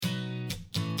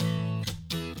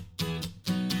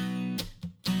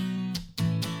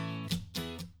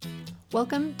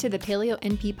Welcome to the Paleo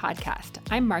NP podcast.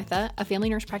 I'm Martha, a family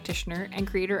nurse practitioner and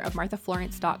creator of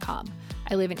MarthaFlorence.com.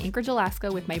 I live in Anchorage,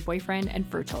 Alaska with my boyfriend and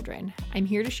fur children. I'm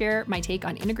here to share my take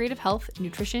on integrative health,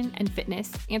 nutrition, and fitness,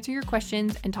 answer your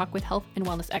questions, and talk with health and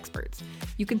wellness experts.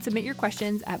 You can submit your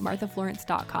questions at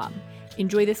MarthaFlorence.com.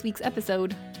 Enjoy this week's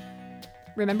episode.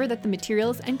 Remember that the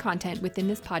materials and content within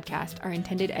this podcast are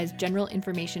intended as general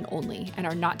information only and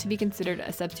are not to be considered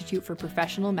a substitute for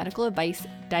professional medical advice,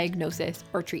 diagnosis,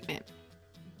 or treatment.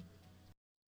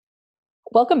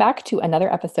 Welcome back to another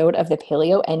episode of the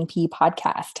Paleo NP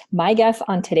podcast. My guest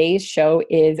on today's show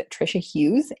is Trisha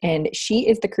Hughes, and she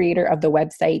is the creator of the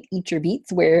website Eat Your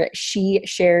Beats, where she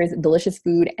shares delicious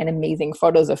food and amazing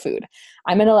photos of food.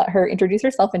 I'm going to let her introduce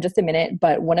herself in just a minute,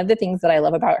 but one of the things that I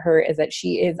love about her is that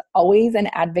she is always an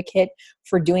advocate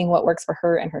for doing what works for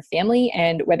her and her family,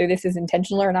 and whether this is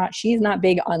intentional or not, she's not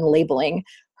big on labeling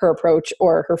her approach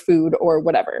or her food or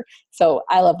whatever. So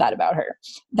I love that about her.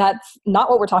 That's not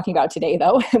what we're talking about today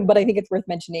though, but I think it's worth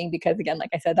mentioning because again, like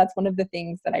I said, that's one of the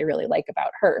things that I really like about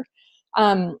her.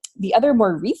 The other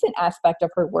more recent aspect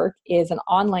of her work is an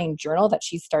online journal that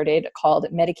she started called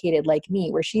Medicated Like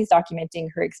Me, where she's documenting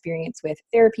her experience with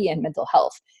therapy and mental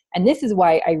health. And this is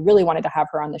why I really wanted to have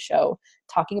her on the show.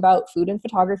 Talking about food and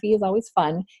photography is always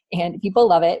fun and people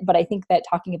love it, but I think that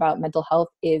talking about mental health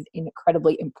is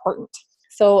incredibly important.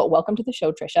 So welcome to the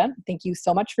show, Trisha. Thank you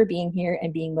so much for being here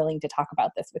and being willing to talk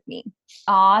about this with me.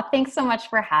 Aw, thanks so much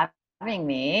for having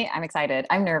me. I'm excited.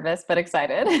 I'm nervous, but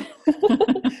excited.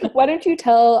 Why don't you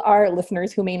tell our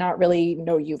listeners who may not really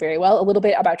know you very well a little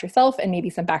bit about yourself and maybe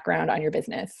some background on your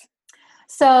business?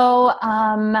 So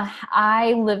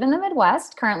I live in the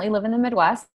Midwest, currently live in the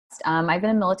Midwest. I've been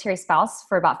a military spouse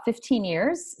for about 15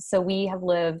 years. So we have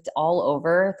lived all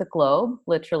over the globe,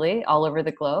 literally all over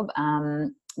the globe.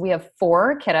 We have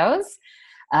 4 kiddos.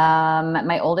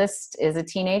 My oldest is a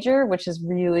teenager, which is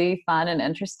really fun and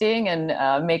interesting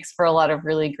and makes for a lot of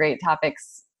really great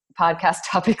podcast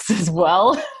topics as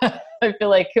well. I feel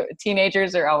like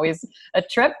teenagers are always a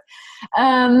trip.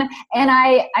 And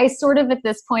I sort of at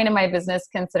this point in my business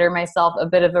consider myself a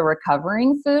bit of a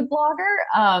recovering food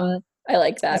blogger. I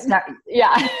like that.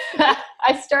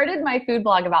 I started my food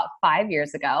blog about 5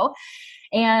 years ago.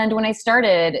 And when I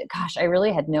started, I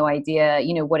really had no idea,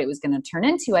 what it was going to turn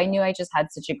into. I knew I just had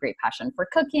such a great passion for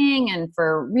cooking and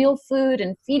for real food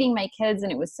and feeding my kids.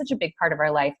 And it was such a big part of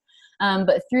our life.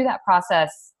 But through that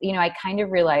process, I kind of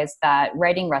realized that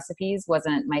writing recipes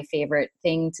wasn't my favorite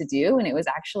thing to do. And it was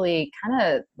actually kind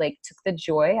of like took the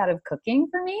joy out of cooking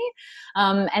for me.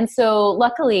 And so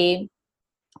luckily,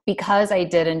 because I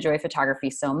did enjoy photography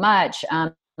so much,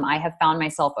 I have found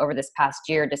myself over this past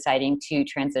year deciding to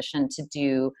transition to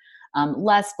do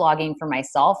less blogging for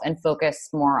myself and focus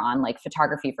more on like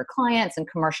photography for clients and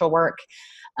commercial work.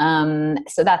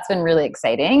 So that's been really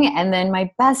exciting. And then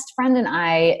my best friend and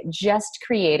I just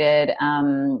created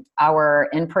our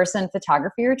in-person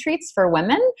photography retreats for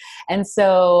women. And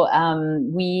so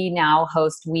we now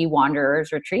host We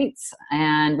Wanderers retreats.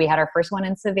 And we had our first one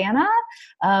in Savannah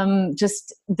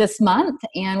just this month.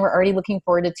 And we're already looking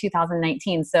forward to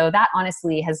 2019. So that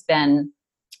honestly has been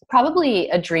probably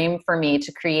a dream for me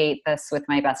to create this with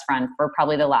my best friend for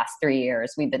probably the last 3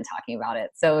 years. We've been talking about it.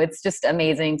 So it's just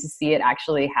amazing to see it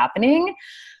actually happening.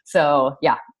 So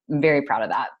yeah, I'm very proud of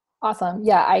that. Awesome.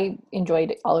 Yeah, I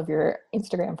enjoyed all of your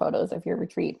Instagram photos of your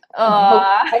retreat.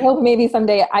 I hope maybe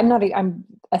someday I'm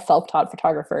a self-taught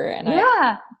photographer and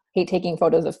I hate taking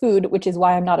photos of food, which is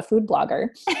why I'm not a food blogger.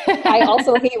 I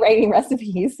also hate writing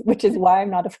recipes, which is why I'm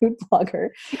not a food blogger.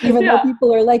 Even though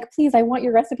people are like, please, I want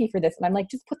your recipe for this. And I'm like,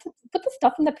 just put the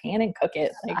stuff in the pan and cook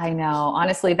it. Like, I know.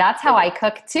 Honestly, that's how I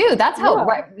cook too. That's how,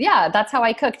 that's how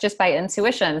I cook just by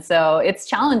intuition. So it's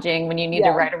challenging when you need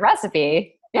to write a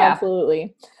recipe. Yeah,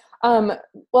 absolutely.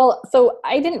 Well, so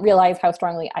I didn't realize how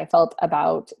strongly I felt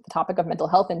about the topic of mental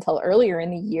health until earlier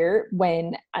in the year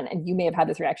when, and you may have had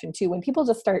this reaction too, when people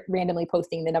just start randomly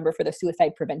posting the number for the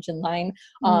suicide prevention line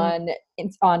on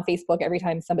Facebook every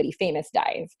time somebody famous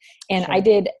dies. And I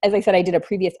did, as I said, I did a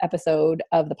previous episode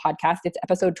of the podcast. It's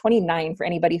episode 29 for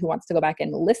anybody who wants to go back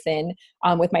and listen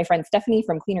with my friend Stephanie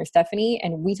from Cleaner Stephanie.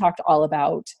 And we talked all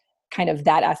about kind of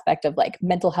that aspect of like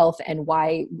mental health and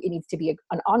why it needs to be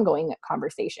an ongoing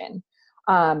conversation.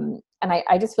 And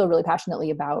I just feel really passionately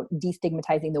about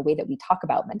destigmatizing the way that we talk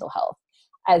about mental health.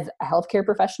 As a healthcare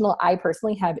professional, I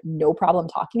personally have no problem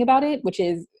talking about it, which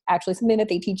is actually something that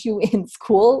they teach you in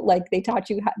school. Like they teach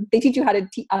you how to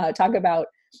talk about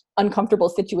uncomfortable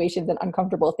situations and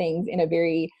uncomfortable things in a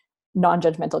very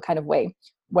non-judgmental kind of way.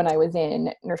 when I was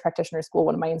in nurse practitioner school,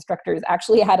 one of my instructors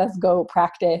actually had us go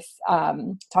practice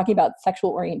talking about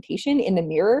sexual orientation in the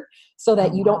mirror so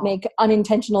that you don't make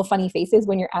unintentional funny faces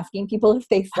when you're asking people if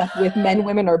they slept with men,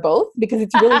 women, or both, because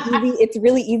it's really easy. It's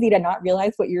really easy to not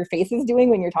realize what your face is doing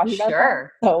when you're talking about that.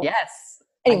 So yes.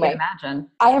 Anyway, I can imagine.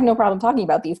 I have no problem talking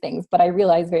about these things, but I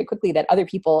realized very quickly that other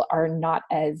people are not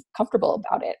as comfortable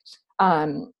about it.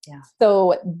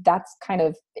 So that's kind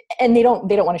of, and they don't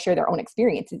want to share their own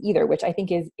experiences either, which I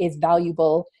think is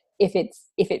valuable. If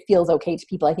it feels okay to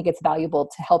people, I think it's valuable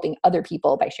to helping other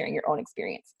people by sharing your own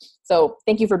experience. So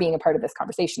thank you for being a part of this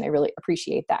conversation. I really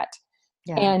appreciate that.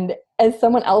 Yeah. And as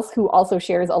someone else who also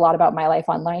shares a lot about my life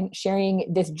online,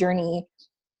 sharing this journey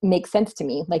makes sense to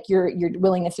me. Like your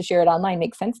willingness to share it online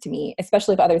makes sense to me,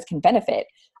 especially if others can benefit.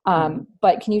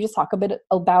 But can you just talk a bit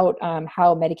about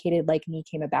how Medicated Like Me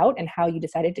came about and how you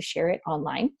decided to share it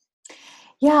online?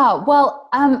 Yeah, well,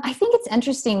 I think it's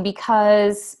interesting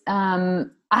because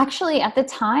actually at the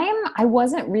time I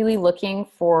wasn't really looking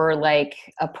for like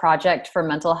a project for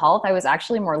mental health. I was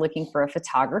actually more looking for a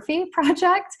photography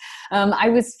project. I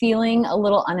was feeling a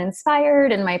little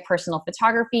uninspired in my personal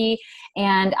photography.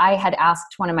 And I had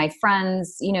asked one of my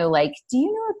friends, you know, like, do you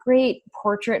know a great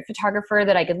portrait photographer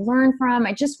that I could learn from?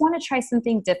 I just want to try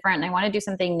something different and I want to do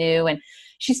something new. And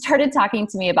she started talking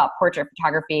to me about portrait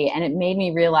photography, and it made me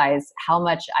realize how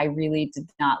much I really did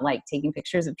not like taking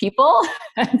pictures of people.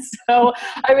 And so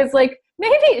I was like,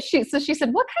 maybe she said,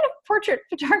 what kind of portrait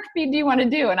photography do you want to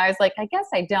do? And I was like, I guess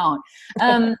I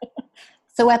don't.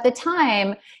 So at the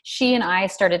time, she and I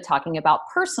started talking about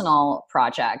personal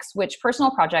projects, which personal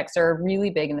projects are really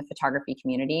big in the photography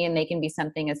community. And they can be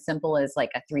something as simple as like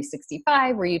a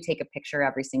 365 where you take a picture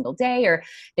every single day, or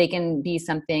they can be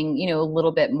something, you know, a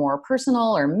little bit more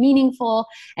personal or meaningful.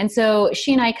 And so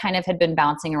she and I kind of had been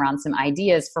bouncing around some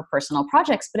ideas for personal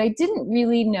projects, but I didn't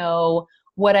really know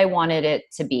what I wanted it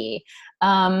to be.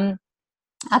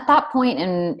 At that point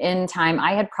in time,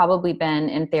 I had probably been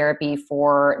in therapy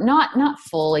for not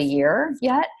full a year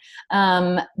yet.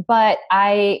 But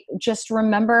I just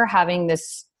remember having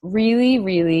this really,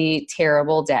 really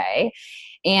terrible day.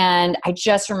 And I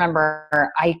just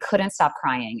remember I couldn't stop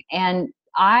crying. And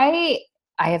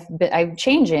I'm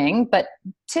changing, but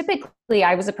typically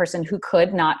I was a person who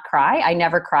could not cry. I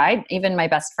never cried. Even my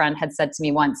best friend had said to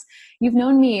me once, you've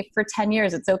known me for 10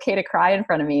 years. It's okay to cry in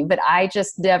front of me. But I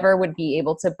just never would be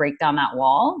able to break down that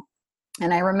wall.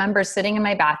 And I remember sitting in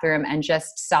my bathroom and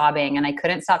just sobbing, and I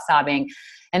couldn't stop sobbing.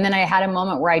 And then I had a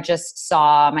moment where I just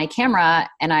saw my camera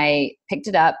and I picked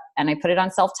it up and I put it on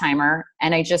self-timer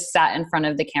and I just sat in front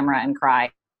of the camera and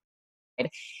cried.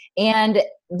 And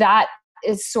that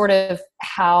is sort of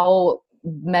how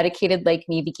Medicated Like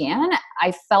Me began.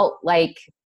 I felt like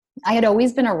I had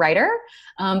always been a writer,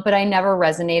 but I never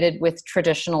resonated with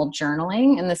traditional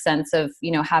journaling in the sense of,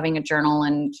 you know, having a journal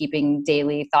and keeping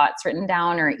daily thoughts written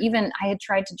down, or even I had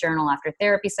tried to journal after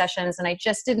therapy sessions and I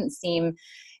just didn't seem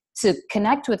to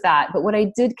connect with that. But what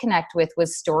I did connect with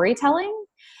was storytelling.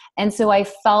 And so I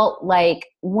felt like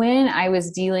when I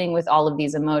was dealing with all of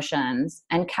these emotions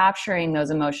and capturing those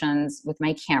emotions with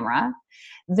my camera,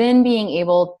 then being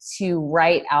able to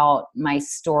write out my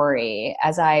story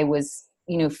as I was,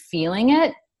 you know, feeling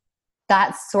it,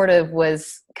 that sort of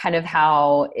was kind of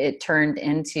how it turned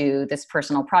into this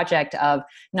personal project of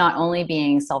not only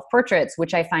being self-portraits,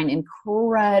 which I find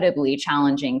incredibly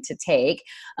challenging to take.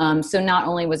 So not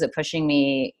only was it pushing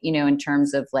me, you know, in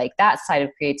terms of like that side of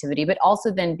creativity, but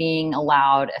also then being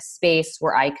allowed a space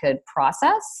where I could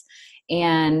process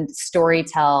and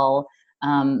storytell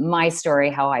my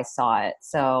story, how I saw it.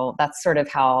 So that's sort of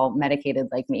how Medicated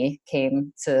Like Me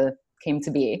came to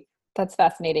be. That's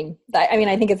fascinating. I mean,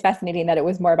 I think it's fascinating that it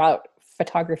was more about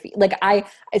photography. Like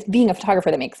as being a photographer,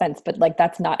 that makes sense, but like,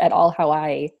 that's not at all how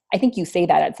I think you say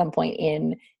that at some point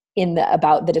in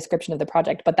about the description of the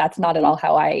project, but that's not at all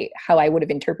how I would have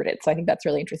interpreted. So I think that's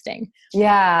really interesting.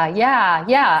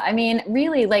 Yeah. I mean,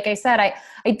 really, like I said,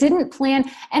 I didn't plan,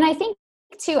 and I think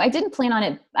too, I didn't plan on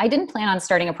it. I didn't plan on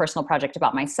starting a personal project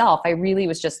about myself. I really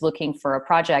was just looking for a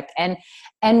project. And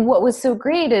what was so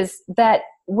great is that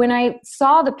when I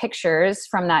saw the pictures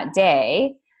from that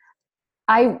day,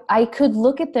 I could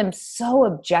look at them so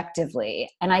objectively,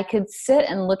 and I could sit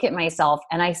and look at myself,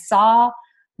 and I saw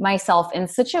myself in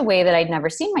such a way that I'd never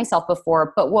seen myself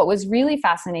before. But what was really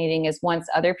fascinating is once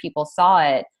other people saw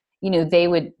it, you know,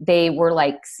 they were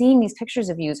like, seeing these pictures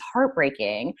of you is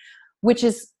heartbreaking, which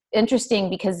is interesting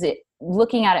because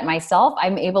looking at it myself,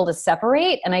 I'm able to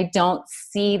separate, and I don't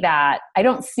see that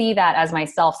as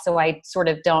myself. So I sort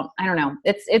of I don't know.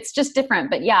 It's just different.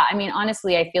 But yeah, I mean,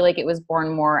 honestly, I feel like it was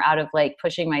born more out of like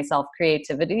pushing myself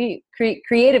creatively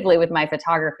with my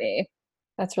photography.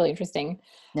 That's really interesting.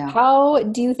 Yeah. How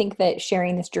do you think that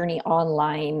sharing this journey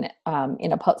online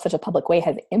in such a public way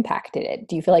has impacted it?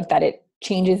 Do you feel like that it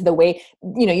changes the way,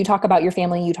 you talk about your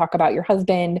family, you talk about your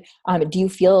husband. Do you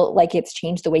feel like it's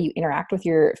changed the way you interact with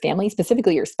your family,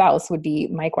 specifically your spouse would be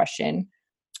my question.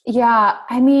 Yeah.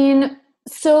 I mean,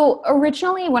 so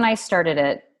originally when I started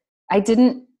it, I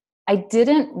didn't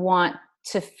want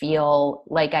to feel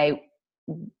like I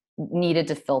needed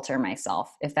to filter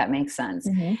myself, if that makes sense.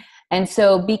 Mm-hmm. And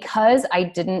so because I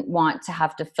didn't want to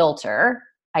have to filter,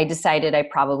 I decided I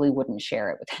probably wouldn't share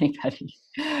it with anybody.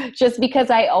 Just because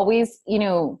I always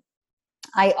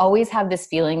have this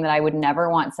feeling that I would never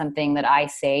want something that I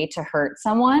say to hurt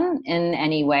someone in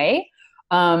any way.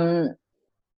 I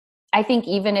think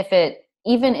even if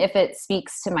it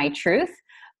speaks to my truth,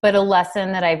 but a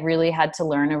lesson that I've really had to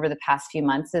learn over the past few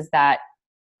months is that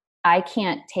I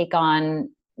can't take on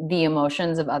the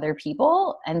emotions of other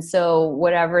people. And so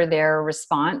whatever their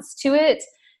response to it,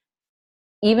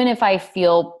 even if I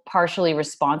feel partially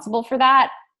responsible for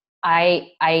that,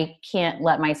 I can't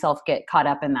let myself get caught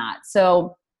up in that.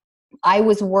 So I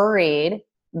was worried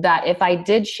that if I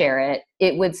did share it,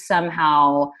 it would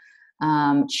somehow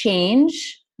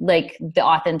change like the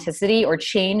authenticity, or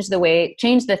change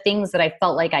the things that I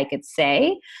felt like I could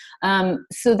say.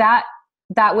 So that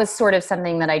was sort of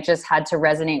something that I just had to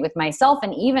resonate with myself.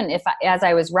 And even as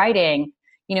I was writing,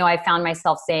 I found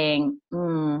myself saying,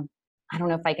 I don't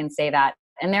know if I can say that.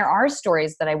 And there are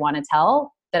stories that I want to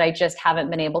tell that I just haven't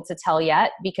been able to tell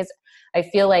yet, because I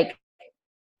feel like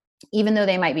even though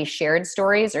they might be shared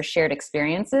stories or shared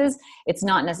experiences, it's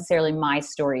not necessarily my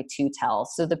story to tell.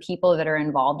 So the people that are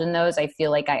involved in those, I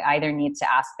feel like I either need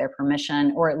to ask their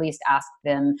permission, or at least ask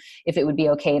them if it would be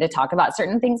okay to talk about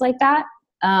certain things like that.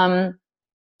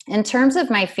 In terms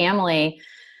of my family,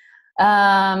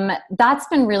 that's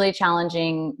been really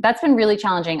challenging.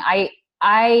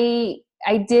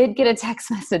 I did get a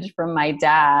text message from my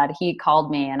dad. He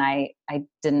called me and I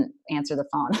didn't answer the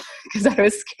phone because I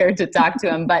was scared to talk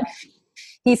to him. But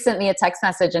he sent me a text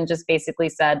message and just basically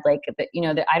said, like, that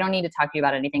I don't need to talk to you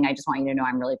about anything. I just want you to know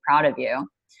I'm really proud of you.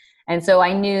 And so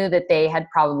I knew that they had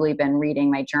probably been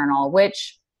reading my journal,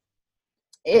 which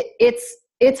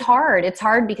it's hard. It's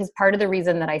hard because part of the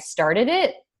reason that I started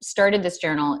this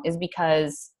journal is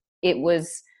because it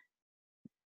was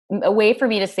a way for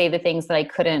me to say the things that I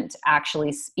couldn't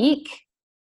actually speak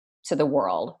to the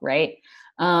world. Right.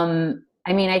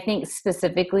 I mean, I think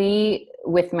specifically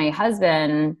with my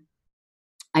husband,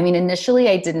 I mean, initially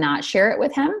I did not share it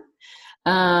with him.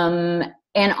 And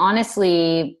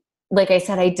honestly, like I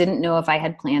said, I didn't know if I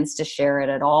had plans to share it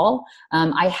at all.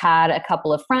 I had a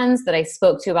couple of friends that I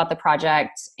spoke to about the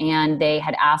project, and they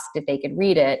had asked if they could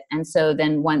read it. And so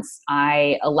then once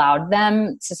I allowed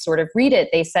them to sort of read it,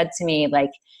 they said to me,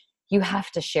 like, you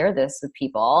have to share this with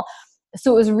people.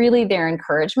 So it was really their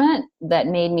encouragement that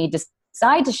made me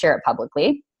decide to share it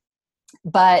publicly.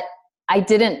 But I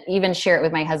didn't even share it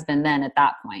with my husband then at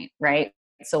that point, right?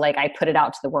 So like I put it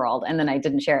out to the world and then I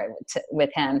didn't share it with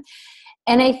him.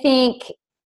 And I think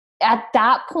at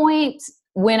that point,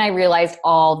 when I realized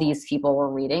all these people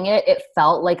were reading it, it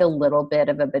felt like a little bit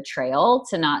of a betrayal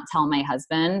to not tell my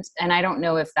husband. And I don't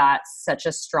know if that's such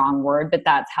a strong word, but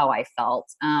that's how I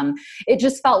felt. It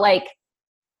just felt like,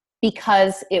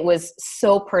 because it was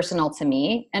so personal to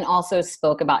me and also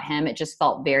spoke about him, it just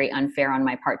felt very unfair on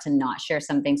my part to not share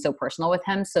something so personal with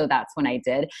him. So that's when I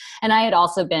did. And I had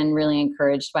also been really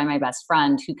encouraged by my best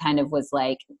friend, who kind of was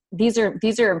like, these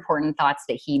are important thoughts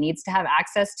that he needs to have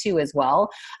access to as well.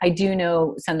 I do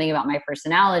know something about my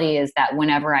personality is that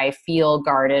whenever I feel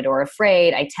guarded or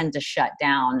afraid, I tend to shut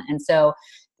down. And so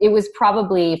it was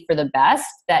probably for the best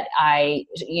that I,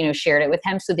 shared it with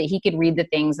him so that he could read the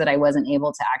things that I wasn't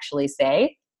able to actually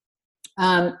say.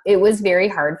 It was very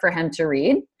hard for him to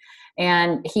read.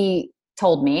 And he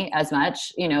told me as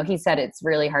much, he said it's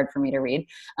really hard for me to read.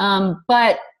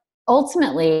 But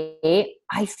ultimately,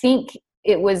 I think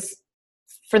it was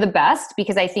for the best,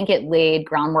 because I think it laid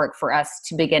groundwork for us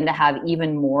to begin to have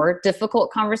even more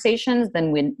difficult conversations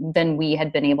than we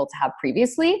had been able to have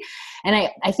previously. And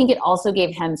I think it also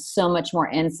gave him so much more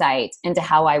insight into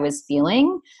how I was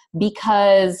feeling,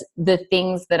 because the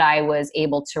things that I was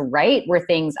able to write were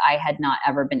things I had not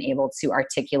ever been able to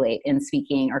articulate in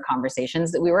speaking or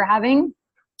conversations that we were having.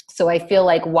 So I feel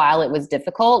like while it was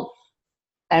difficult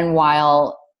and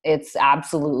while it's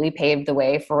absolutely paved the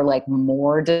way for like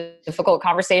more difficult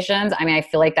conversations. I mean, I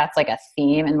feel like that's like a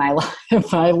theme in my life, to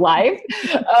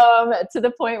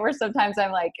the point where sometimes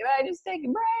I'm like, can I just take a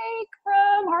break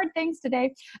from hard things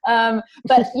today?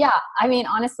 But yeah, I mean,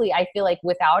 honestly, I feel like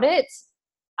without it,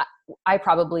 I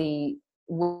probably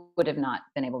would have not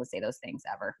been able to say those things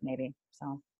ever, maybe.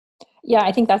 So Yeah,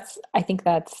 I think that's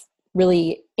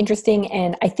really interesting.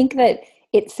 And I think that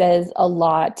it says a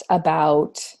lot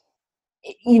about,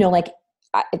 like,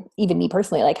 even me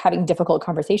personally, like having difficult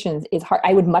conversations is hard.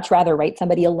 I would much rather write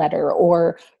somebody a letter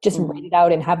or just write it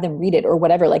out and have them read it or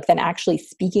whatever, like, than actually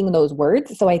speaking those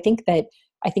words. So I think that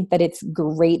it's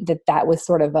great that that was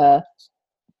sort of a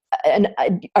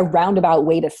roundabout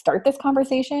way to start this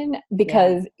conversation,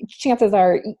 because chances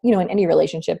are, in any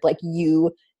relationship, like,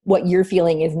 what you're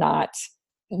feeling is not,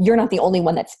 you're not the only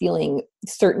one that's feeling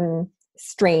certain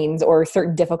strains or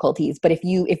certain difficulties. But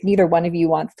if neither one of you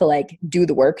wants to like do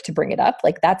the work to bring it up,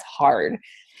 like, that's hard.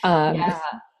 yeah.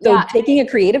 So Yeah. taking a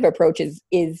creative approach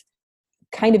is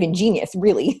kind of ingenious,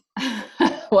 really.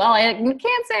 Well, I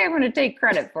can't say I'm going to take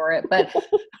credit for it, but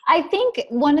I think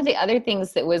one of the other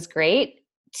things that was great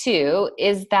too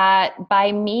is that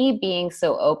by me being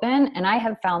so open, and I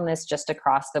have found this just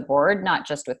across the board, not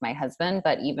just with my husband,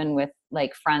 but even with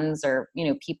like friends or,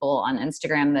 people on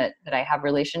Instagram that I have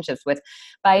relationships with,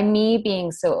 by me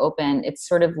being so open, it's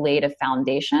sort of laid a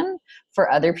foundation for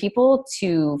other people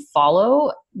to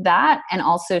follow that and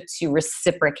also to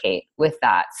reciprocate with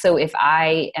that. So if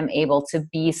I am able to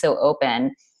be so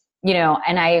open,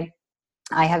 and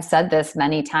I have said this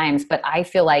many times, but I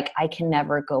feel like I can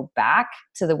never go back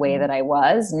to the way that I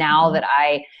was now that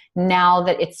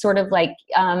it's sort of like,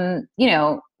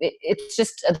 it's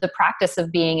just the practice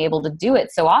of being able to do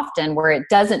it so often where it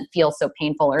doesn't feel so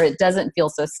painful or it doesn't feel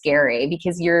so scary,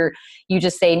 because you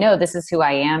just say, no, this is who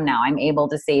I am now. I'm able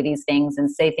to say these things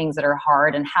and say things that are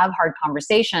hard and have hard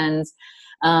conversations.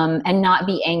 And not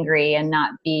be angry and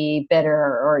not be bitter,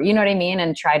 or, you know what I mean?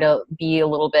 And try to be a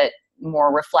little bit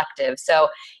more reflective. So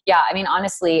yeah, I mean,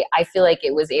 honestly, I feel like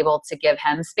it was able to give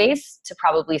him space to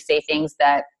probably say things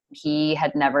that he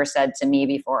had never said to me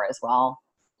before as well.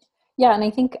 Yeah, and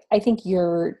I think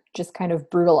your just kind of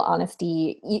brutal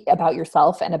honesty about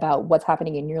yourself and about what's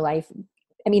happening in your life,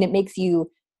 I mean, it makes you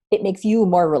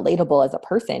more relatable as a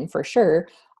person, for sure.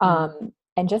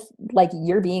 And just like,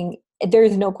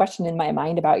 there's no question in my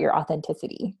mind about your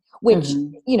authenticity, which,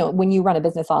 when you run a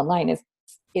business online,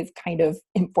 is kind of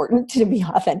important to be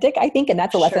authentic, I think. And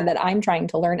that's a lesson that I'm trying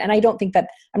to learn. And I don't think that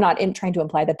I'm not trying to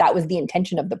imply that that was the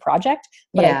intention of the project,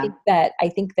 but I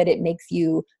think that it makes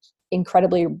you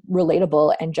incredibly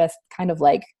relatable and just kind of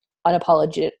like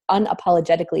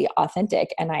unapologetically authentic.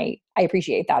 And I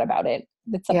appreciate that about it.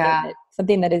 That's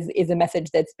something that is a message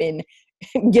that's been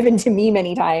given to me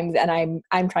many times, and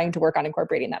I'm trying to work on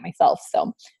incorporating that myself.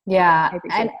 So yeah. I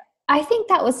appreciate that. I think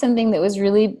that was something that was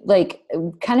really like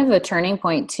kind of a turning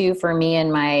point too for me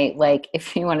in my, like,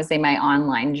 if you want to say my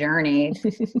online journey,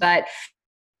 but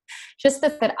just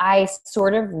that I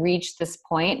sort of reached this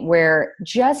point where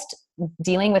just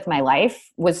dealing with my life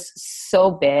was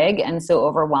so big and so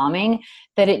overwhelming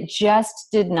that it just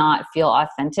did not feel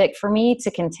authentic for me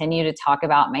to continue to talk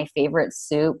about my favorite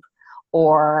soup,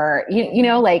 or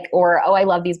like, or, oh, I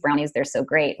love these brownies, they're so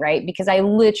great, right? Because I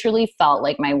literally felt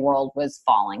like my world was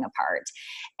falling apart.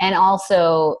 And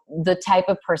also the type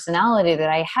of personality that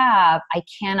I have, I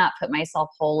cannot put myself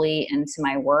wholly into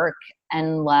my work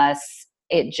unless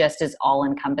it just is all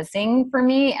encompassing for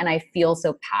me and I feel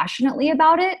so passionately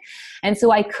about it. And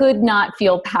so I could not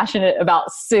feel passionate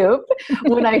about soup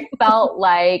when I felt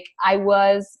like I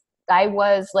was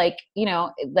like,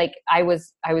 like I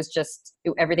was just,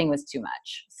 everything was too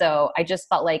much. So I just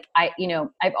felt like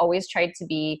I've always tried to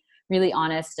be really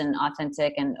honest and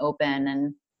authentic and open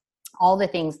and all the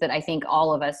things that I think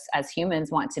all of us as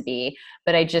humans want to be.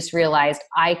 But I just realized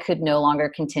I could no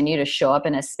longer continue to show up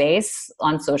in a space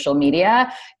on social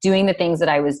media doing the things that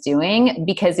I was doing,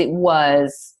 because it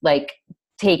was like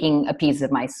taking a piece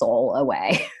of my soul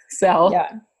away. So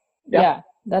yeah,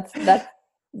 that's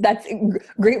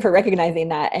great for recognizing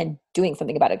that and doing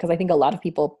something about it, because I think a lot of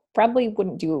people probably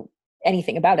wouldn't do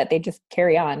anything about it. They just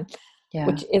carry on,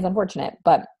 which is unfortunate.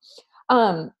 But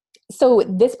so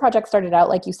this project started out,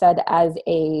 like you said, as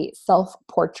a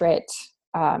self-portrait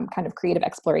kind of creative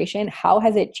exploration. How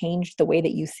has it changed the way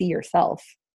that you see yourself?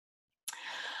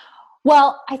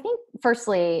 Well, I think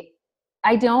firstly,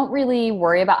 I don't really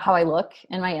worry about how I look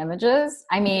in my images.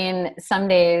 I mean, some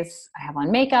days I have on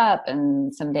makeup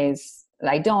and some days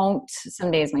I don't.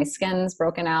 Some days my skin's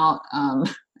broken out.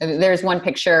 There's one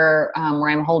picture where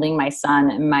I'm holding my son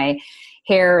and my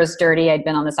hair was dirty. I'd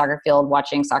been on the soccer field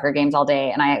watching soccer games all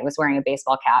day, and I was wearing a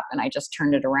baseball cap, and I just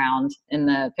turned it around in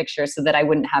the picture so that I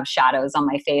wouldn't have shadows on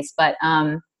my face. But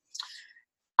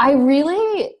I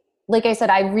really, like I said,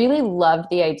 I really loved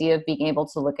the idea of being able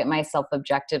to look at myself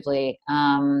objectively.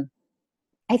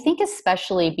 I think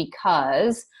especially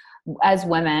because as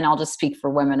women, I'll just speak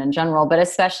for women in general, but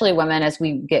especially women, as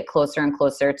we get closer and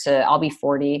closer to, I'll be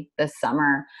 40 this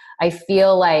summer, I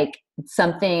feel like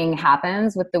something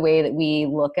happens with the way that we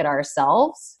look at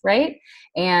ourselves, right?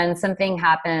 And something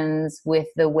happens with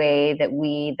the way that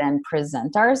we then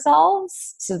present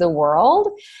ourselves to the world.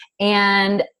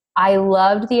 And I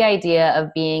loved the idea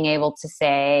of being able to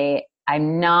say,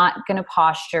 I'm not going to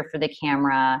posture for the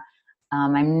camera.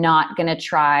 I'm not going to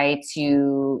try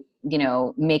to,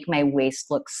 make my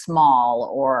waist look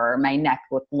small or my neck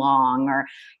look long or,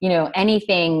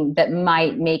 anything that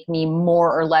might make me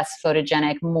more or less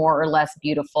photogenic, more or less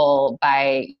beautiful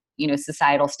by,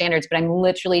 societal standards. But I'm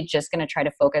literally just going to try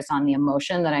to focus on the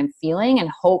emotion that I'm feeling and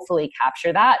hopefully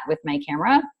capture that with my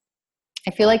camera.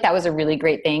 I feel like that was a really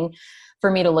great thing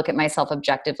for me to look at myself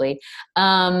objectively.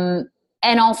 And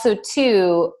also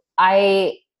too,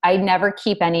 I never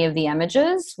keep any of the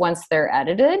images once they're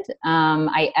edited.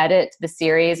 I edit the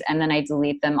series and then I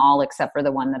delete them all except for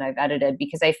the one that I've edited,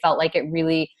 because I felt like it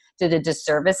really did a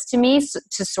disservice to me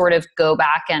to sort of go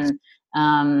back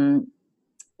and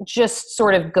just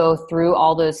sort of go through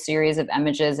all those series of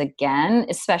images again,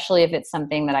 especially if it's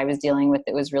something that I was dealing with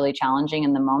that was really challenging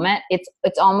in the moment.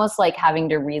 It's almost like having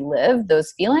to relive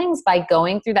those feelings by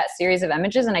going through that series of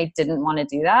images, and I didn't want to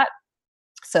do that.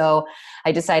 So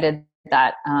I decided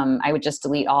that I would just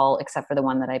delete all except for the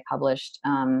one that I published.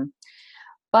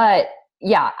 But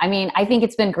yeah, I mean, I think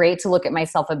it's been great to look at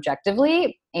myself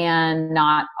objectively and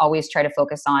not always try to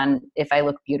focus on if I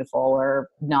look beautiful or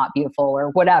not beautiful or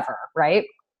whatever, right?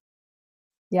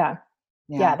 Yeah.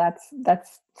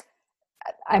 That's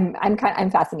I'm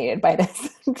fascinated by this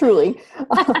truly.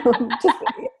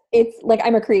 It's like,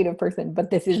 I'm a creative person,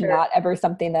 but this is not ever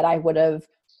something that I would have.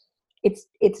 It's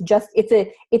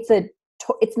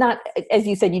not, as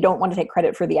you said, you don't want to take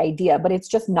credit for the idea, but it's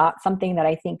just not something that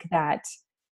I think that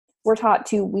we're taught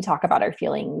to. We talk about our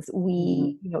feelings.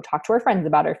 We, talk to our friends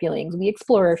about our feelings. We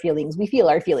explore our feelings. We feel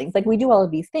our feelings. Like, we do all of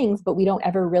these things, but we don't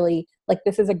ever really, like,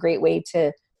 this is a great way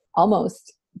to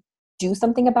almost do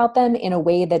something about them in a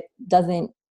way that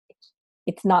doesn't,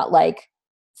 it's not like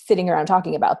sitting around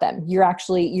talking about them. You're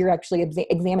actually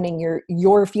examining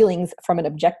your feelings from an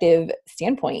objective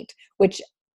standpoint, which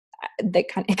it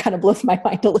kind of blows my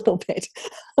mind a little bit.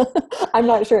 I'm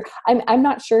not sure. I'm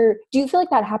not sure. Do you feel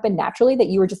like that happened naturally, that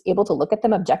you were just able to look at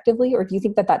them objectively, or do you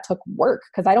think that took work?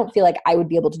 Because I don't feel like I would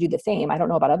be able to do the same. I don't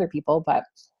know about other people, but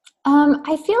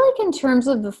I feel like in terms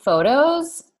of the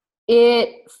photos, it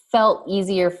felt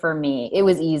easier for me. It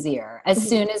was easier. As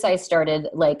soon as I started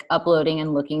like uploading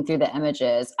and looking through the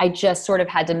images, I just sort of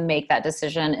had to make that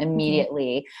decision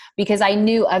immediately, because I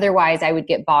knew otherwise I would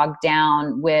get bogged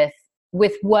down with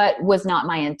what was not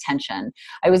my intention.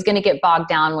 I was going to get bogged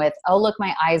down with, oh, look,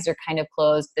 my eyes are kind of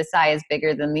closed. This eye is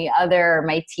bigger than the other.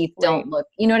 My teeth don't look,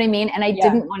 you know what I mean? And I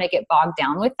didn't want to get bogged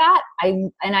down with that.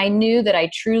 I knew that I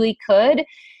truly could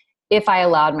if I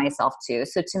allowed myself to.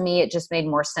 So to me, it just made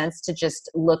more sense to just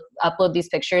upload these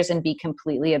pictures and be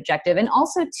completely objective. And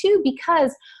also too,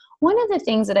 because one of the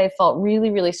things that I felt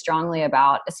really, really strongly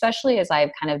about, especially as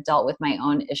I've kind of dealt with my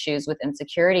own issues with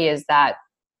insecurity, is that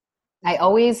I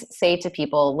always say to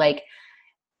people, like,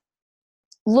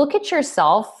 look at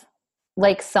yourself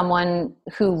like someone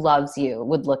who loves you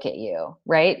would look at you,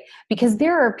 right? Because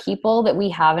there are people that we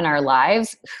have in our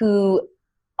lives who,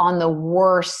 on the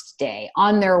worst day,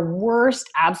 on their worst,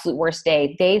 absolute worst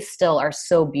day, they still are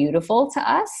so beautiful to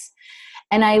us.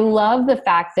 And I love the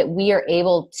fact that we are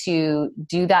able to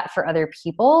do that for other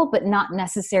people, but not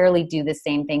necessarily do the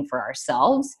same thing for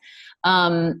ourselves.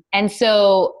 And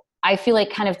so I feel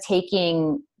like kind of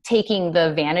taking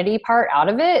the vanity part out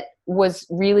of it was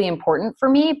really important for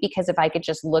me, because if I could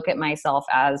just look at myself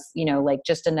as, like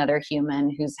just another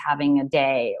human who's having a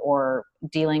day or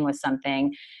dealing with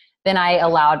something, then I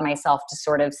allowed myself to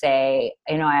sort of say,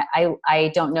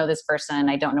 I don't know this person.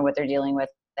 I don't know what they're dealing with.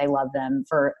 I love them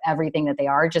for everything that they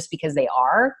are, just because they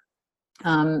are.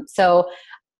 So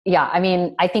yeah, I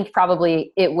mean, I think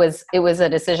probably it was a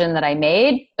decision that I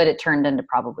made, but it turned into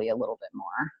probably a little bit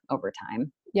more over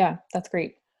time. Yeah, that's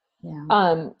great.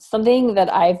 Yeah. Something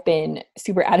that I've been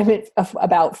super adamant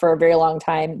about for a very long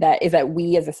time that is that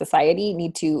we as a society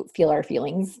need to feel our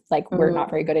feelings. Like we're not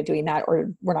very Mm. good at doing that,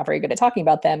 or we're not very good at talking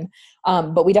about them.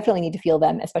 But we definitely need to feel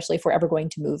them, especially if we're ever going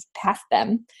to move past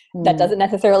them. That Mm. doesn't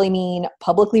necessarily mean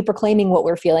publicly proclaiming what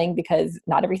we're feeling, because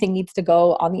not everything needs to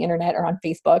go on the internet or on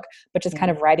Facebook, but just Yeah.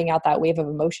 kind of riding out that wave of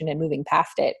emotion and moving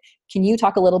past it. Can you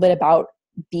talk a little bit about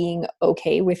being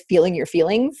okay with feeling your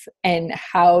feelings, and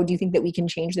how do you think that we can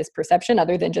change this perception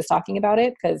other than just talking about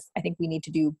it? Because I think we need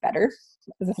to do better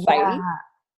as a Yeah. society.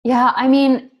 Yeah. I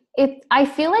mean, I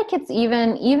feel like it's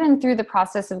even through the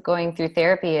process of going through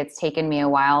therapy, it's taken me a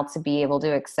while to be able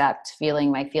to accept feeling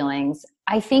my feelings.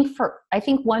 I think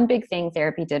one big thing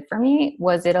therapy did for me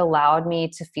was it allowed me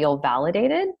to feel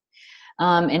validated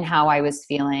in how I was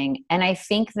feeling. And I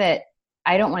think that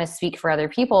I don't want to speak for other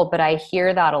people, but I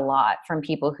hear that a lot from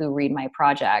people who read my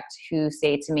project, who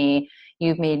say to me,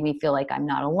 "You've made me feel like I'm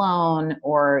not alone,"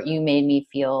 or "You made me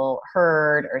feel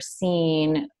heard or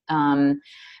seen."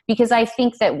 Because I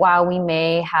think that while we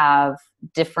may have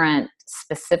different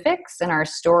specifics in our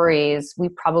stories, we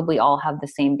probably all have the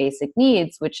same basic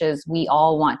needs, which is we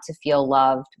all want to feel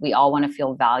loved. We all want to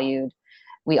feel valued.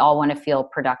 We all want to feel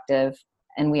productive,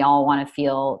 and we all want to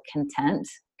feel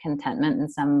contentment in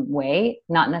some way,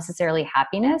 not necessarily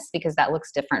happiness, because that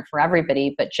looks different for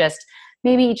everybody, but just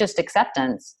maybe just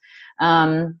acceptance.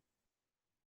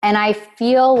 And I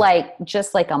feel like,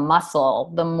 just like a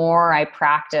muscle, the more I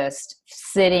practiced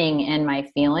sitting in my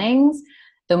feelings,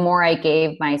 the more I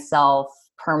gave myself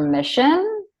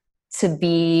permission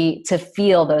to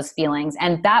feel those feelings.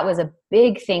 And that was a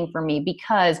big thing for me,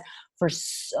 because for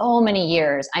so many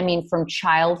years, I mean, from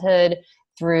childhood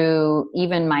through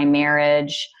even my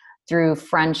marriage, through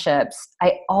friendships,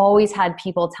 I always had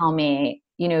people tell me,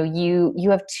 you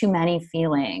have too many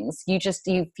feelings.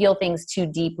 You feel things too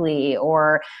deeply,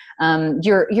 or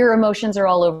your emotions are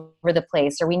all over the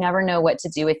place, or we never know what to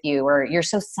do with you, or you're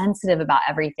so sensitive about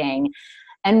everything.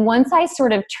 And once I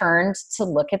sort of turned to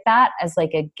look at that as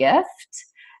like a gift,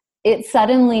 it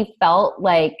suddenly felt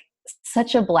like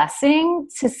such a blessing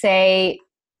to say,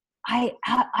 I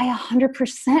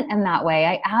 100% am that way.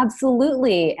 I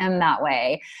absolutely am that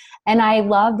way. And I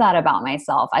love that about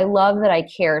myself. I love that I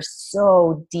care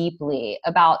so deeply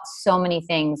about so many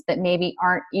things that maybe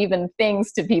aren't even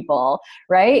things to people,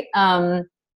 right?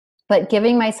 But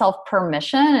giving myself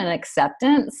permission and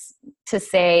acceptance to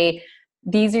say,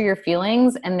 these are your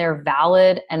feelings, and they're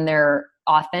valid, and they're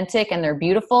authentic, and they're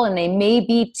beautiful, and they may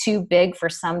be too big for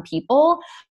some people,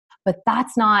 but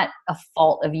that's not a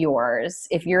fault of yours.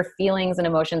 If your feelings and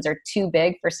emotions are too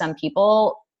big for some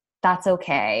people, that's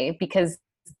okay, because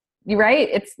you're right.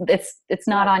 It's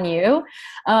not Yeah. on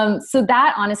you. So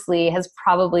that honestly has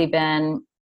probably been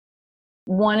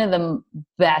one of the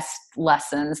best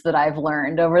lessons that I've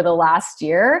learned over the last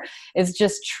year, is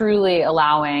just truly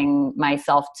allowing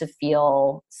myself to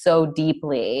feel so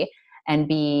deeply and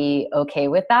be okay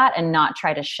with that, and not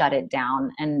try to shut it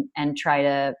down, and try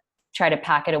to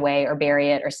pack it away or bury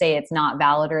it or say it's not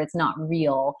valid or it's not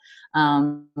real.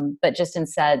 But just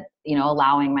instead,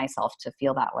 allowing myself to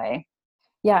feel that way.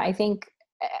 Yeah, I think,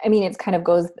 I mean, it kind of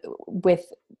goes with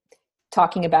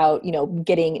talking about,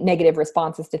 getting negative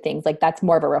responses to things. Like that's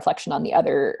more of a reflection on the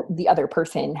other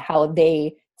person, how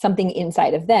they, something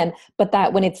inside of them. But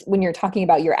that when you're talking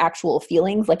about your actual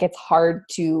feelings, like it's hard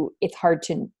to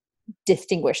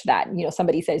distinguish that.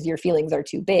 Somebody says your feelings are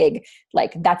too big,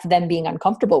 like that's them being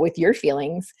uncomfortable with your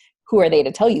feelings. Who are they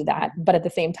to tell you that? But at the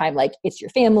same time, like it's your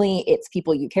family, it's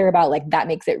people you care about, like that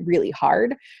makes it really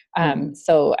hard. Mhm.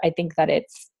 So I think that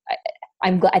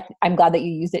I'm glad that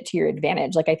you used it to your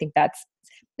advantage. Like I think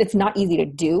it's not easy to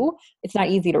do, it's not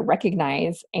easy to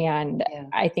recognize, and Yeah.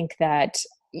 I think that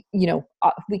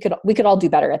we could all do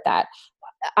better at that.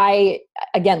 I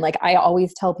Again, like I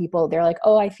always tell people, they're like,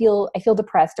 "Oh, I feel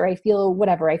depressed, or I feel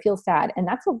whatever, I feel sad." And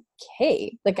that's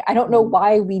okay. Like I don't know Mhm.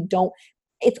 why we don't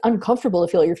it's uncomfortable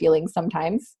to feel your feelings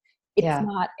sometimes. It's Yeah.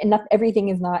 not enough, everything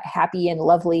is not happy and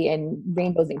lovely and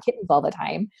rainbows and kittens all the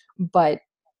time, but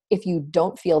if you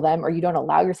don't feel them, or you don't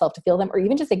allow yourself to feel them, or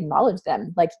even just acknowledge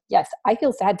them, like, "Yes, I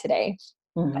feel sad today."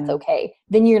 That's Mhm. okay.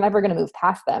 Then you're never going to move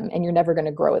past them, and you're never going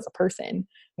to grow as a person.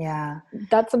 Yeah.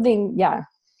 That's something, yeah.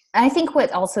 I think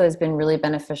what also has been really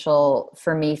beneficial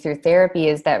for me through therapy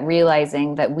is that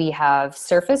realizing that we have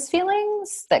surface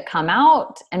feelings that come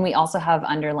out, and we also have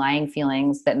underlying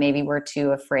feelings that maybe we're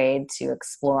too afraid to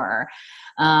explore.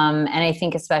 And I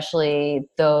think especially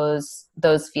those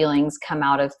feelings come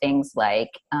out of things like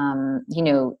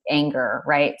anger,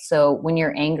 right? So when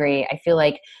you're angry, I feel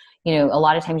like a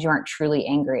lot of times you aren't truly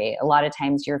angry. A lot of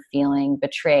times you're feeling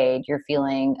betrayed, you're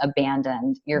feeling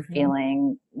abandoned, you're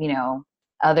feeling,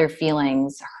 other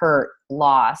feelings, hurt,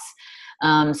 loss.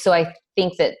 So I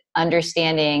think that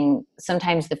understanding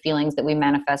sometimes the feelings that we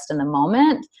manifest in the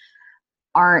moment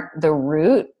aren't the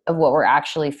root of what we're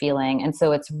actually feeling. And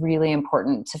so it's really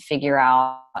important to figure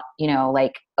out,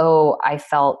 oh, I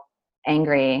felt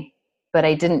angry, but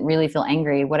I didn't really feel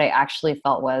angry. What I actually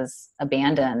felt was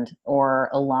abandoned or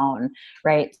alone,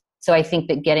 right? So I think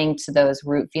that getting to those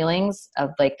root feelings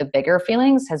of like the bigger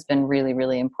feelings has been really,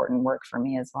 really important work for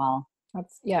me as well.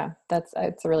 That's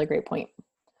a really great point.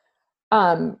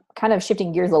 Kind of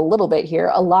shifting gears a little bit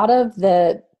here, a lot of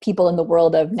the people in the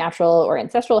world of natural or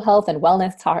ancestral health and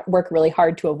wellness work really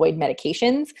hard to avoid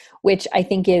medications, which I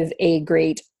think is a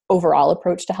great overall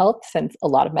approach to health, since a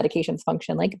lot of medications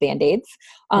function like Band-Aids.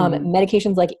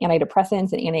 Medications like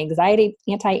antidepressants and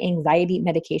anti-anxiety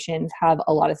medications have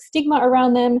a lot of stigma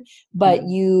around them, but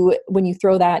when you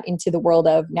throw that into the world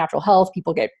of natural health,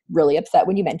 people get really upset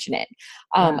when you mention it.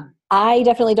 I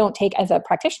definitely don't take, as a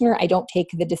practitioner, I don't take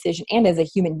the decision, and as a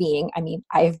human being, I mean,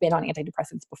 I've been on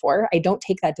antidepressants before. I don't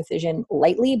take that decision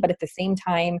lightly, but at the same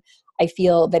time, I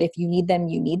feel that if you need them,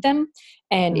 you need them.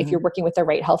 And if you're working with the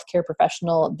right healthcare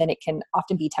professional, then it can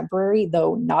often be temporary,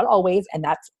 though not always, and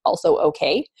that's also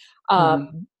okay.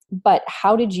 But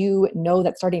how did you know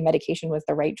that starting medication was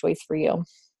the right choice for you?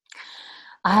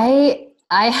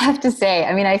 I have to say,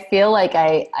 I mean, I feel like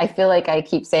I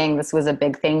keep saying this was a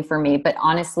big thing for me, but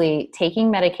honestly,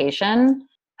 taking medication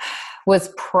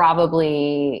was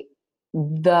probably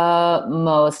the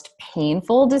most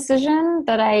painful decision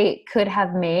that I could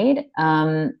have made.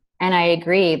 And I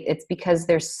agree. It's because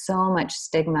there's so much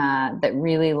stigma that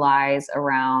really lies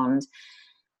around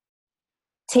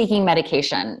taking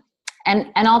medication.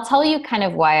 And I'll tell you kind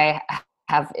of why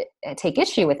I take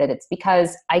issue with it. It's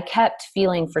because I kept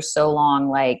feeling for so long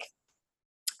like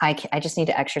I just need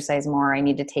to exercise more. I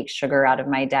need to take sugar out of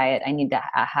my diet. I need to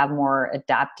have more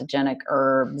adaptogenic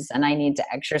herbs, and I need to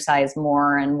exercise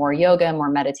more and more yoga and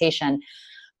more meditation.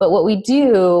 But what we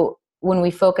do when we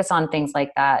focus on things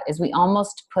like that is we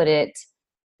almost place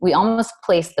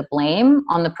the blame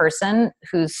on the person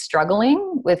who's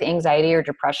struggling with anxiety or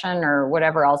depression or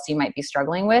whatever else you might be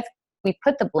struggling with. We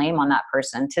put the blame on that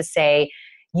person to say,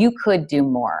 you could do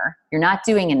more. You're not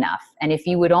doing enough. And if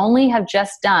you would only have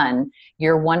just done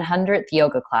your 100th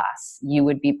yoga class, you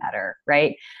would be better,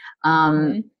 right?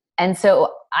 And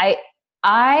so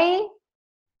I,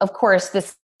 of course,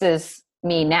 this is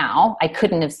me now. I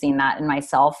couldn't have seen that in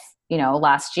myself,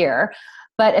 last year.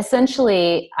 But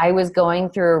essentially, I was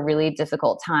going through a really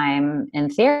difficult time in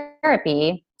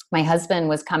therapy. My husband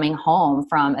was coming home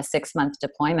from a 6-month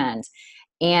deployment.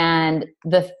 And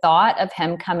the thought of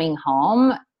him coming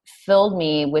home filled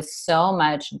me with so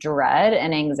much dread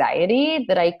and anxiety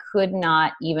that I could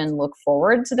not even look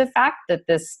forward to the fact that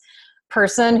this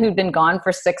person who'd been gone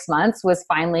for 6 months was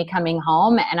finally coming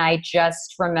home. And I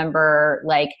just remember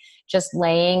just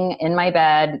laying in my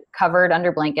bed, covered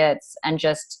under blankets, and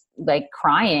just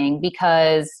crying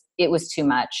because it was too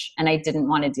much and I didn't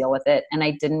want to deal with it. And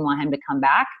I didn't want him to come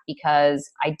back because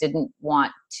I didn't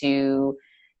want to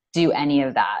do any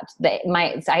of that.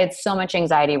 I had so much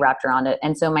anxiety wrapped around it.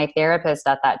 And so my therapist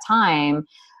at that time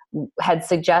had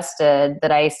suggested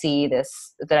that I see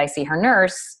her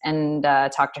nurse and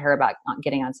talk to her about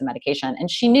getting on some medication. And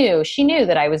she knew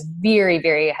that I was very,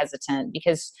 very hesitant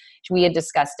because we had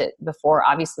discussed it before.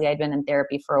 Obviously I'd been in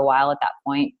therapy for a while at that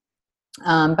point.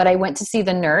 But I went to see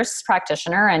the nurse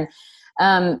practitioner,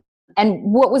 and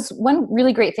what was one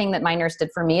really great thing that my nurse did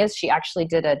for me is she actually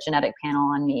did a genetic panel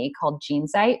on me called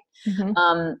GeneSight.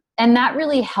 And that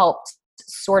really helped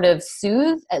sort of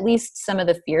soothe at least some of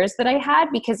the fears that I had,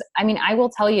 because I mean, I will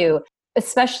tell you,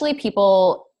 especially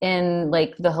people in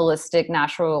the holistic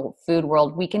natural food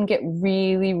world, we can get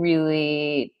really,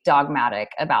 really dogmatic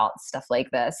about stuff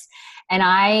like this. And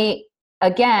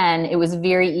again, it was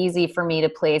very easy for me to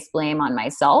place blame on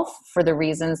myself for the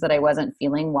reasons that I wasn't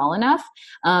feeling well enough.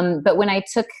 But when I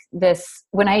took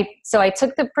I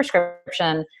took the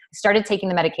prescription, started taking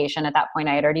the medication. At that point,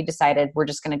 I had already decided we're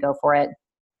just going to go for it.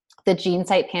 The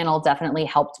GeneSight panel definitely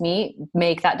helped me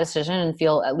make that decision and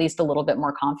feel at least a little bit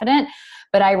more confident.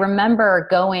 But I remember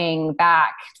going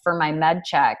back for my med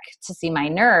check to see my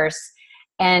nurse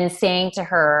and saying to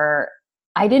her,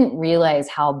 I didn't realize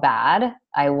how bad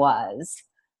I was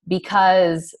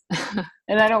because,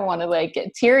 and I don't want to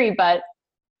get teary, but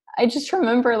I just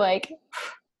remember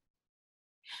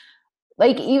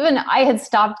even I had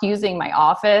stopped using my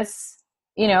office,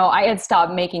 I had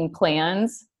stopped making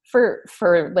plans for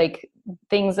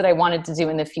things that I wanted to do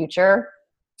in the future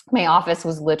my office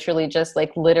was literally just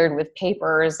like littered with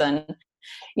papers and,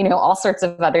 all sorts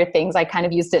of other things. I kind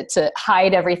of used it to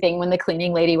hide everything when the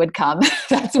cleaning lady would come.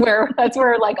 that's where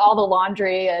like all the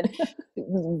laundry and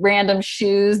random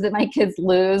shoes that my kids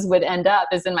lose would end up,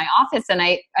 is in my office. And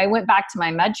I went back to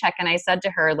my med check and I said to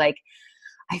her, like,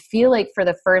 I feel like for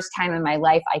the first time in my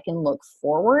life, I can look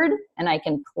forward and I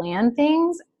can plan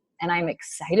things, and I'm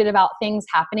excited about things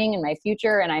happening in my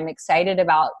future. And I'm excited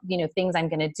about, things I'm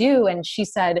going to do. And she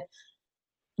said,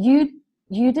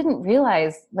 you didn't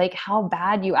realize like how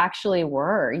bad you actually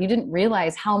were. You didn't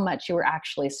realize how much you were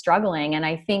actually struggling. And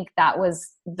I think that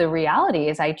was the reality,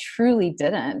 is I truly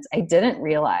didn't. I didn't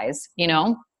realize,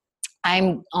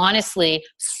 I'm honestly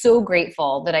so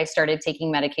grateful that I started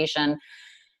taking medication.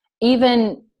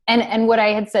 Even, and what I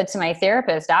had said to my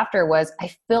therapist after was,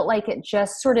 I felt like it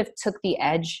just sort of took the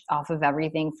edge off of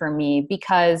everything for me,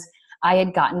 because I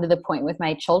had gotten to the point with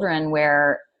my children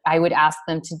where I would ask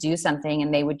them to do something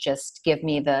and they would just give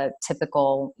me the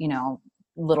typical,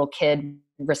 little kid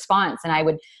response. And I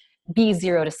would be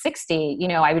 0 to 60,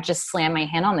 I would just slam my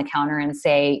hand on the counter and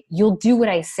say, you'll do what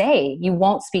I say. You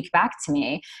won't speak back to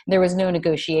me. There was no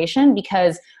negotiation,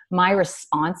 because my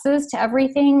responses to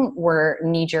everything were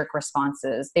knee-jerk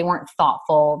responses. They weren't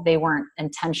thoughtful. They weren't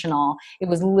intentional. It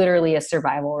was literally a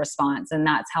survival response. And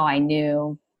that's how I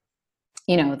knew,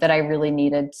 that I really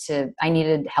needed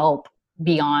help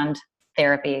beyond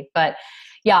therapy. But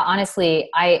yeah, honestly,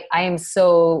 I am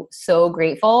so, so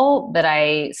grateful that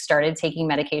I started taking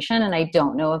medication, and I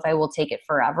don't know if I will take it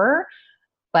forever,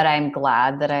 but I'm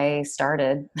glad that I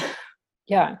started.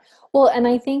 Yeah. Well, and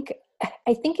I think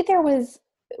there was,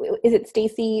 is it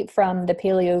Stacy from the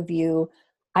Paleo View?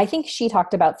 I think she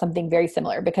talked about something very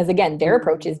similar, because again, their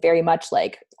approach is very much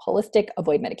like holistic,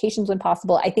 avoid medications when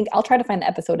possible. I think I'll try to find the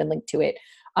episode and link to it.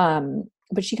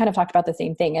 But she kind of talked about the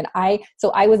same thing. And I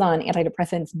was on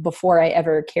antidepressants before I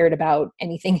ever cared about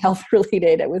anything health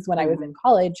related. It was when I was in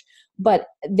college, but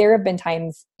there have been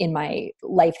times in my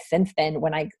life since then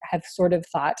when I have sort of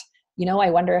thought, I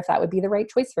wonder if that would be the right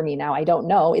choice for me now. I don't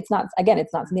know. It's not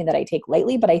something that I take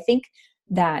lightly, but I think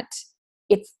that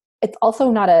it's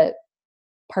also not a,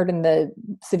 pardon the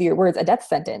severe words, a death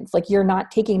sentence. Like, you're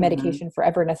not taking medication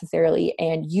forever necessarily,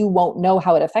 and you won't know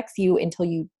how it affects you until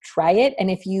you try it. And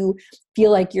if you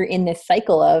feel like you're in this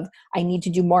cycle of, I need to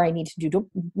do more, I need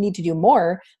to do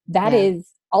more, that is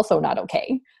also not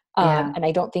okay. And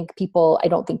I don't think people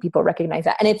recognize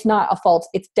that. And it's not a fault.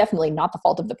 It's definitely not the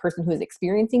fault of the person who is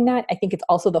experiencing that. I think it's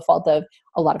also the fault of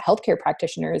a lot of healthcare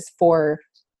practitioners for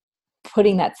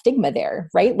putting that stigma there,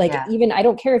 right? Like, even, I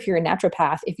don't care if you're a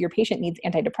naturopath, if your patient needs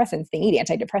antidepressants, they need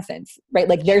antidepressants, right?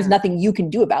 Like, there's nothing you can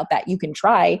do about that. You can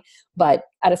try, but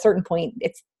at a certain point,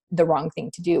 it's the wrong thing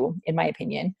to do, in my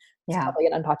opinion. It's probably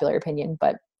an unpopular opinion,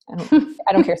 but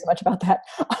I don't care so much about that.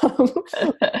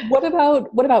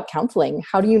 What about counseling?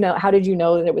 How did you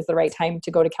know that it was the right time to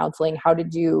go to counseling? How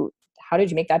did you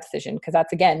make that decision? Because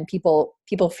that's, again, people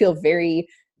feel very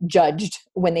judged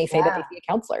when they say that they see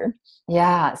a counselor.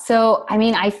 Yeah. So, I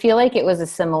mean, I feel like it was a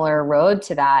similar road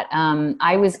to that.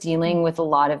 I was dealing with a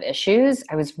lot of issues.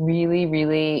 I was really,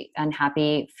 really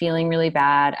unhappy, feeling really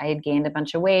bad. I had gained a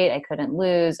bunch of weight. I couldn't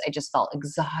lose. I just felt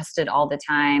exhausted all the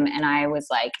time. And I was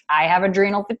like, I have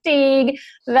adrenal fatigue.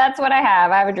 That's what I have.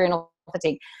 I have adrenal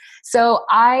fatigue. So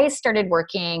I started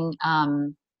working,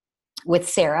 with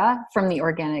Sarah from The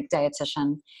Organic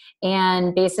Dietitian.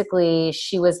 And basically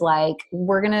she was like,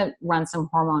 we're going to run some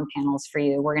hormone panels for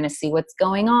you. We're going to see what's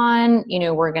going on.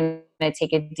 We're going to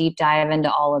take a deep dive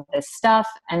into all of this stuff.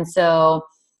 And so,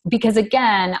 because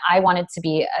again, I wanted to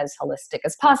be as holistic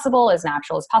as possible, as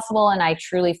natural as possible. And I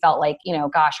truly felt like,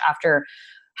 gosh, after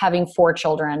having 4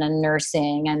 children and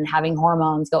nursing and having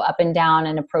hormones go up and down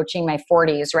and approaching my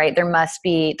 40s, right? There must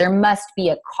be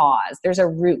a cause. There's a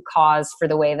root cause for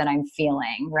the way that I'm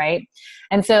feeling, right?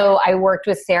 And so I worked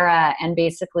with Sarah, and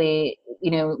basically,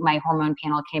 my hormone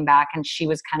panel came back and she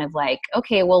was kind of like,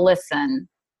 okay, well, listen,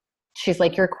 she's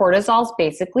like, your cortisol's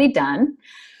basically done.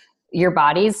 Your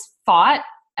body's fought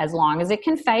as long as it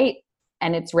can fight,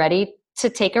 and it's ready to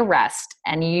take a rest.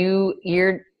 And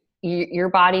your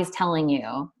body's telling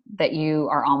you that you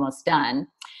are almost done.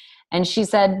 And she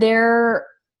said, there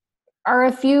are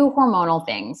a few hormonal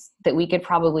things that we could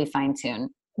probably fine tune,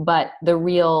 but the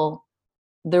real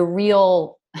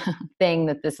thing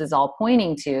that this is all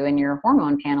pointing to in your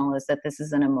hormone panel is that this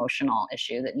is an emotional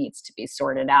issue that needs to be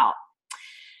sorted out.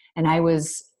 And I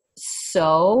was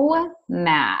so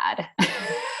mad.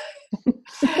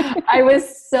 I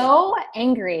was so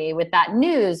angry with that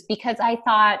news, because I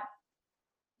thought,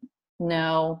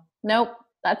 nope,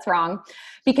 that's wrong.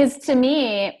 Because to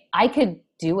me, I could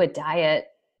do a diet.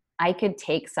 I could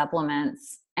take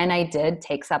supplements, and I did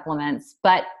take supplements,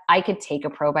 but I could take a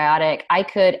probiotic. I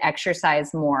could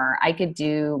exercise more. I could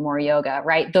do more yoga,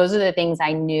 right? Those are the things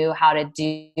I knew how to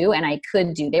do and I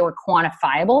could do. They were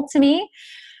quantifiable to me.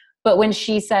 But when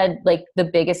she said like the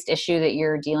biggest issue that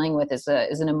you're dealing with is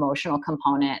an emotional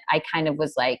component, I kind of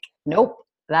was like, nope,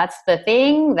 that's the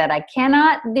thing that I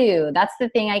cannot do. That's the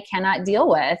thing I cannot deal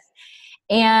with.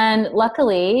 And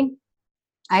luckily,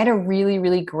 I had a really,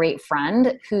 really great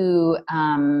friend who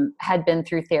had been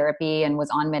through therapy and was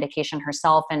on medication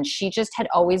herself. And she just had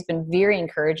always been very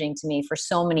encouraging to me for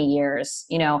so many years,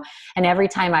 you know, and every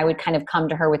time I would kind of come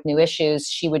to her with new issues,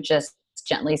 she would just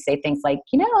gently say things like,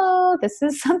 you know, this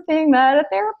is something that a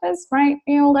therapist might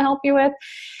be able to help you with.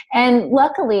 And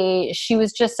luckily, she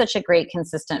was just such a great,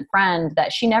 consistent friend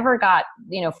that she never got,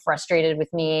 you know, frustrated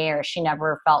with me, or she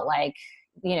never felt like,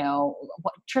 you know,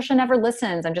 Trisha never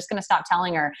listens, I'm just going to stop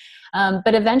telling her.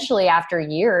 But eventually, after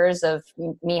years of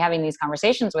me having these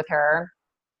conversations with her,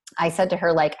 I said to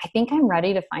her, like, I think I'm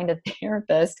ready to find a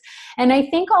therapist. And I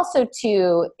think also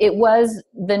too, it was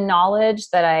the knowledge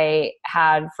that I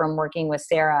had from working with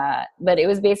Sarah, but it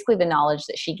was basically the knowledge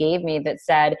that she gave me that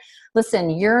said,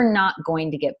 listen, you're not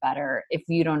going to get better if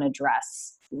you don't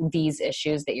address these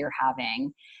issues that you're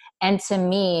having. And to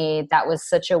me, that was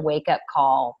such a wake up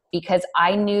call, because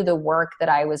I knew the work that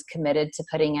I was committed to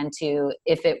putting into,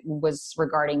 if it was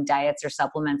regarding diets or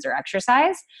supplements or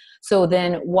exercise. So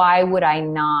then why would I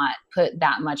not put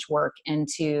that much work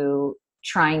into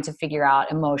trying to figure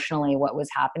out emotionally what was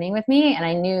happening with me? And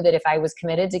I knew that if I was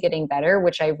committed to getting better,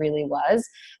 which I really was,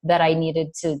 that I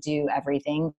needed to do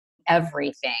actually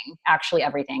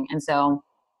everything. And so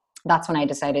that's when I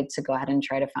decided to go ahead and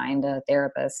try to find a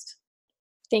therapist.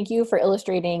 Thank you for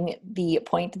illustrating the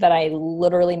point that I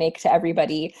literally make to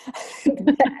everybody.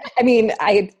 I mean,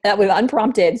 that was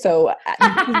unprompted, so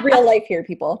real life here,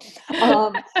 people.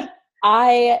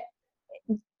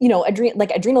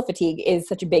 Adrenal fatigue is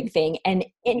such a big thing, and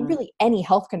really any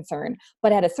health concern.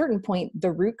 But at a certain point,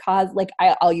 the root cause, like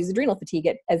I'll use adrenal fatigue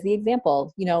as the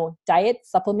example. You know, diet,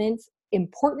 supplements,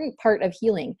 important part of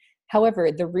healing.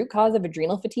 However, the root cause of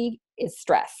adrenal fatigue is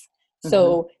stress.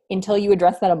 So until you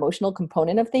address that emotional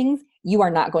component of things, you are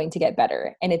not going to get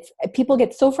better. And people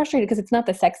get so frustrated because it's not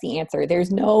the sexy answer. There's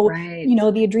no, you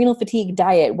know, the adrenal fatigue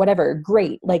diet, whatever,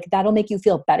 great. Like that'll make you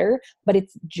feel better, but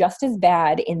it's just as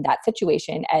bad in that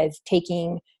situation as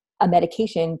taking a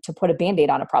medication to put a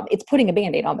Band-Aid on a problem. It's putting a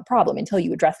Band-Aid on the problem until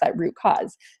you address that root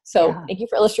cause. So Thank you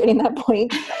for illustrating that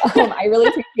point. I really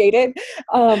appreciate it.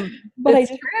 But it's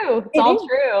true. It's all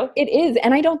true. It is.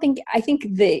 And I think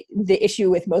the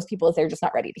issue with most people is they're just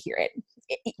not ready to hear it.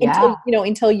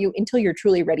 Until you're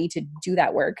truly ready to do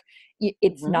that work,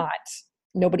 it's not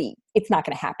going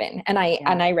to happen. And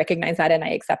I recognize that, and I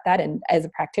accept that. And as a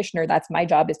practitioner, that's my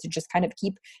job, is to just kind of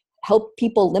help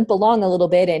people limp along a little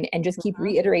bit and just keep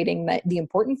reiterating the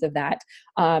importance of that,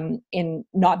 and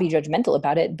not be judgmental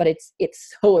about it. But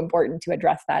it's so important to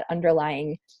address that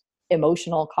underlying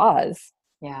emotional cause.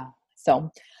 Yeah. So,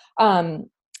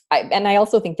 I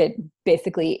also think that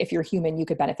basically, if you're human, you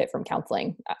could benefit from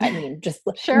counseling. I mean, just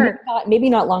sure, maybe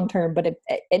not long term, but at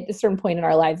a certain point in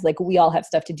our lives, like we all have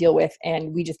stuff to deal with,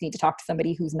 and we just need to talk to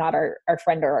somebody who's not our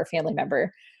friend or our family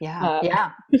member.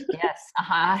 Yes,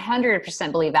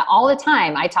 100% believe that all the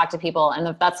time. I talk to people,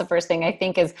 and that's the first thing I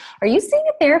think is, "Are you seeing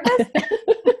a therapist?"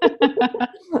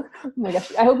 Oh my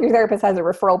gosh! I hope your therapist has a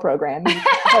referral program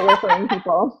for referring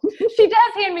people. She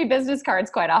does hand me business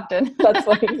cards quite often. That's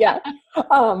funny. Yeah.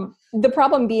 The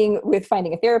problem being with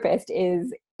finding a therapist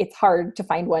is it's hard to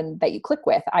find one that you click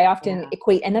with. I often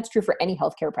equate, and that's true for any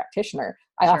healthcare practitioner,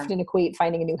 I often equate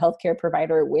finding a new healthcare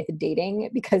provider with dating,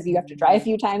 because you have to try a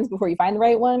few times before you find the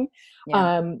right one.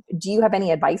 Yeah. Do you have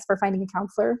any advice for finding a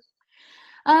counselor?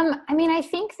 I mean, I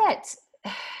think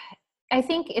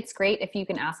it's great if you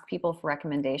can ask people for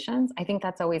recommendations. I think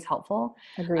that's always helpful.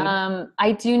 Agreed.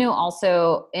 I do know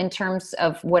also, in terms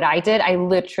of what I did, I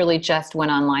literally just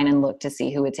went online and looked to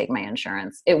see who would take my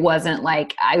insurance. It wasn't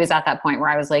like I was at that point where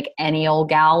I was like, any old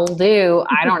gal will do.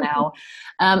 I don't know.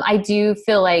 I do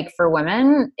feel like for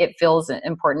women, it feels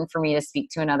important for me to speak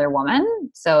to another woman.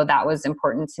 So that was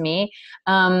important to me.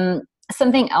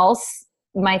 Something else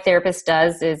my therapist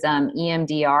does is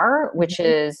EMDR, which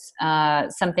is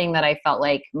something that I felt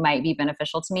like might be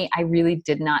beneficial to me. I really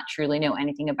did not truly know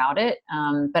anything about it,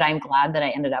 but I'm glad that I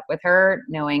ended up with her,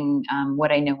 knowing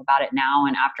what I know about it now.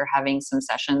 And after having some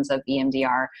sessions of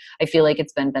EMDR, I feel like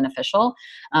it's been beneficial.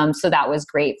 So that was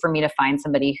great for me to find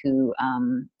somebody who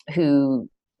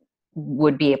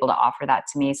would be able to offer that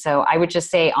to me. So I would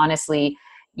just say, honestly,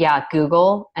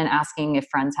 Google and asking if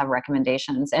friends have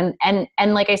recommendations. And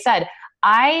like I said,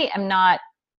 I am not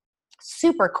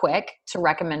super quick to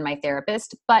recommend my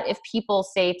therapist, but if people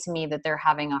say to me that they're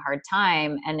having a hard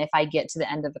time, and if I get to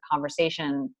the end of the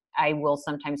conversation, I will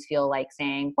sometimes feel like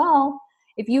saying, well,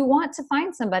 if you want to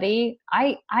find somebody,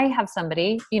 I have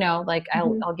somebody, like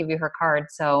I'll give you her card.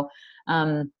 So,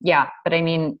 yeah, but I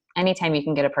mean, anytime you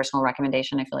can get a personal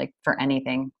recommendation, I feel like for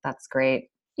anything, that's great.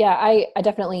 Yeah, I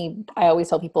always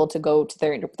tell people to go to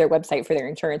their website for their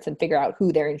insurance and figure out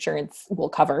who their insurance will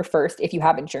cover first, if you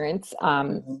have insurance,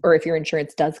 or if your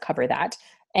insurance does cover that.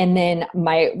 And then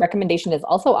my recommendation is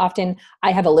also often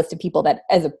I have a list of people that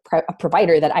as a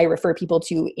provider that I refer people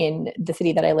to in the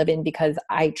city that I live in because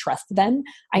I trust them.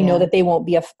 I know that they won't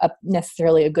be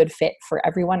necessarily a good fit for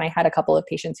everyone. I had a couple of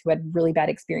patients who had really bad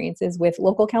experiences with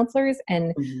local counselors.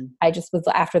 And I just was,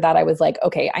 after that, I was like,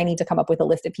 okay, I need to come up with a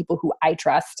list of people who I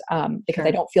trust because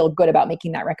I don't feel good about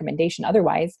making that recommendation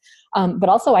otherwise. But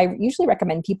also I usually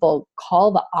recommend people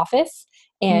call the office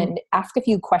and ask a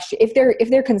few questions if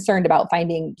they're concerned about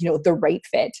finding, the right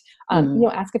fit.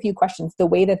 Ask a few questions. The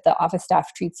way that the office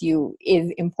staff treats you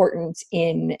is important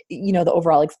in, the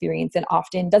overall experience, and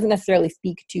often doesn't necessarily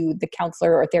speak to the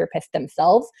counselor or therapist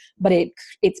themselves, but it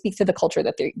speaks to the culture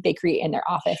that they create in their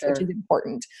office, which is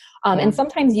important. And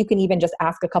sometimes you can even just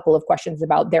ask a couple of questions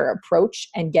about their approach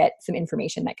and get some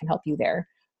information that can help you there.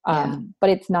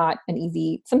 But it's not an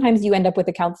easy, sometimes you end up with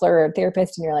a counselor or a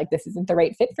therapist and you're like, this isn't the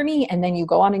right fit for me. And then you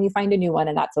go on and you find a new one,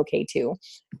 and that's okay too.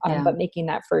 But making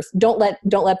that first, don't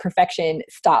let perfection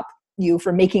stop you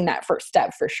from making that first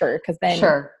step for sure. Cause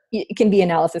then it can be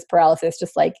analysis paralysis,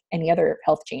 just like any other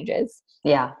health changes.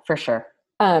 Yeah, for sure.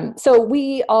 So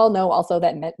we all know also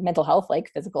that mental health, like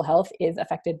physical health, is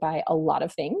affected by a lot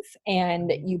of things.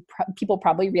 And people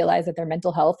probably realize that their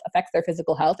mental health affects their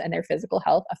physical health, and their physical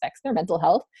health affects their mental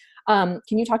health.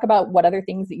 Can you talk about what other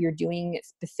things that you're doing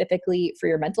specifically for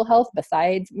your mental health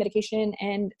besides medication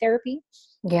and therapy?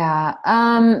 Yeah.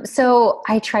 So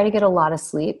I try to get a lot of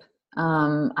sleep.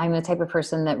 I'm the type of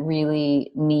person that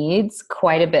really needs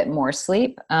quite a bit more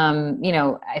sleep.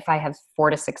 If I have 4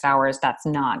 to 6 hours, that's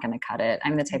not going to cut it.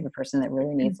 I'm the type of person that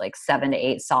really needs like 7 to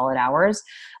 8 solid hours.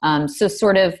 So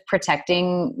sort of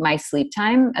protecting my sleep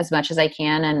time as much as I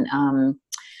can. And,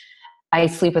 I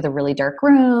sleep with a really dark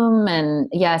room, and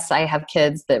yes, I have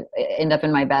kids that end up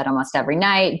in my bed almost every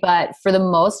night, but for the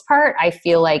most part, I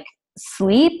feel like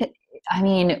sleep, I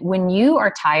mean, when you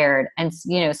are tired, and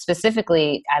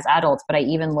specifically as adults, but I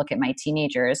even look at my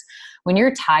teenagers, when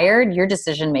you're tired, your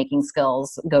decision-making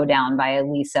skills go down by at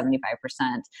least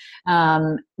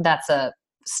 75%. That's a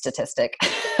statistic.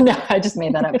 No, I just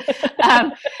made that up.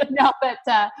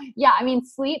 Yeah, I mean,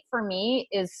 sleep for me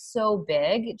is so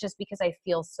big just because I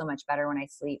feel so much better when I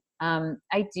sleep.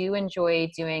 I do enjoy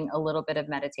doing a little bit of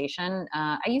meditation.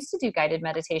 I used to do guided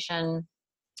meditation,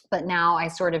 but now I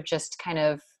sort of just kind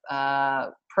of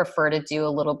prefer to do a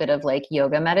little bit of like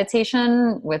yoga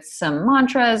meditation with some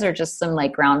mantras or just some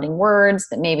like grounding words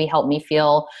that maybe help me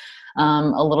feel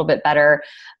a little bit better.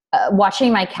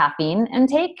 Watching my caffeine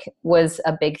intake was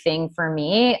a big thing for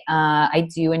me. I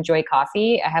do enjoy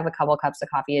coffee. I have a couple cups of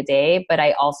coffee a day, but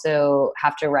I also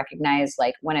have to recognize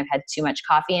like when I've had too much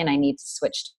coffee and I need to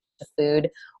switch to food,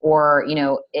 or,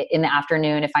 in the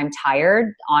afternoon, if I'm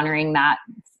tired, honoring that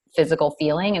physical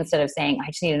feeling instead of saying, I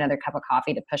just need another cup of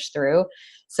coffee to push through.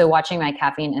 So watching my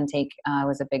caffeine intake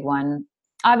was a big one.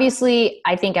 Obviously,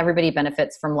 I think everybody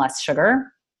benefits from less sugar.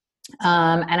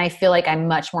 And I feel like I'm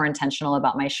much more intentional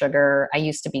about my sugar. I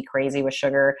used to be crazy with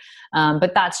sugar.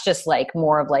 But that's just like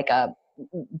more of like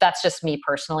that's just me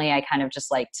personally. I kind of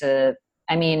just like to,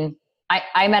 I'm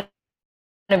at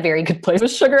a very good place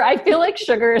with sugar. I feel like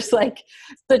sugar is like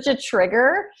such a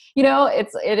trigger,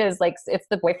 it is like, it's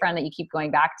the boyfriend that you keep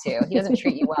going back to. He doesn't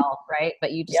treat you well, right?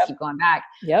 But you just keep going back.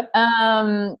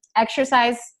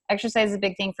 Exercise is a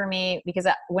big thing for me because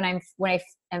when I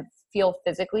feel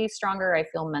physically stronger, I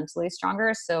feel mentally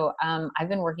stronger. So I've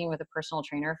been working with a personal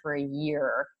trainer for a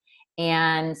year.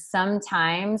 And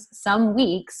sometimes, some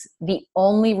weeks, the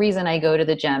only reason I go to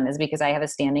the gym is because I have a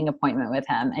standing appointment with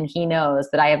him. And he knows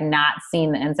that I have not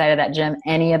seen the inside of that gym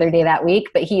any other day that week,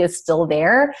 but he is still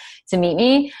there to meet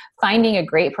me. Finding a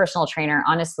great personal trainer,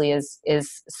 honestly,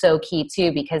 is so key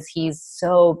too, because he's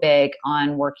so big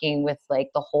on working with like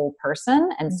the whole person.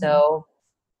 And so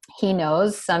he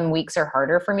knows some weeks are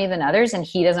harder for me than others, and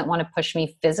he doesn't want to push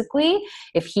me physically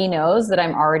if he knows that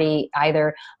I'm already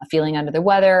either feeling under the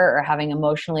weather or having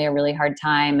emotionally a really hard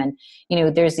time. And,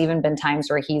 there's even been times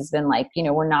where he's been like,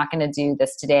 we're not going to do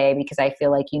this today because I feel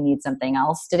like you need something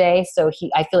else today. So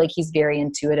I feel like he's very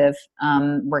intuitive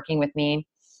working with me.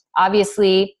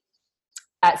 Obviously,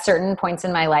 at certain points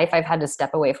in my life, I've had to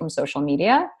step away from social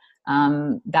media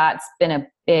That's been a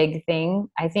big thing,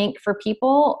 I think, for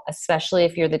people, especially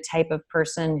if you're the type of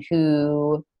person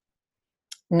who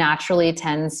naturally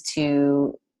tends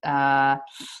to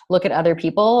look at other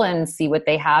people and see what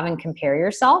they have and compare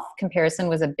yourself. Comparison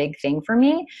was a big thing for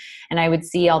me. And I would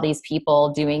see all these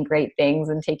people doing great things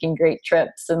and taking great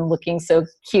trips and looking so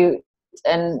cute.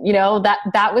 And,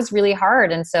 that was really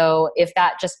hard. And so if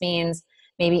that just means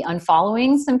maybe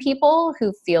unfollowing some people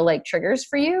who feel like triggers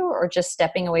for you, or just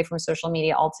stepping away from social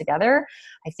media altogether,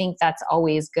 I think that's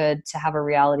always good to have a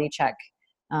reality check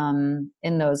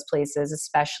in those places,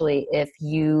 especially if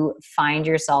you find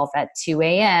yourself at 2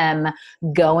 a.m.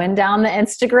 going down the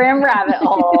Instagram rabbit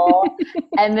hole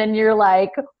and then you're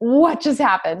like, what just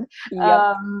happened?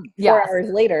 Yep. 4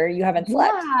 hours later, you haven't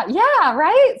slept. Yeah,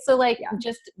 right? So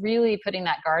just really putting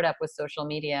that guard up with social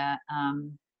media.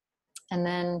 And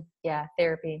then,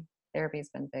 therapy's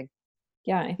been big.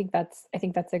 Yeah, I think that's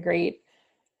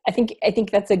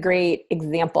a great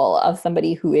example of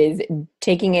somebody who is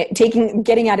getting at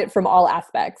it from all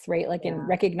aspects, right? In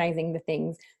recognizing the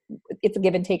things. It's a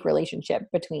give and take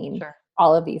relationship between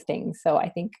all of these things. So I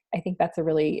think that's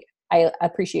I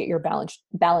appreciate your balanced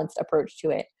approach to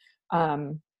it.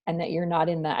 And that you're not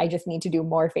in the, I just need to do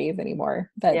more phase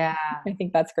anymore. But I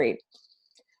think that's great.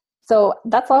 So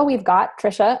that's all we've got,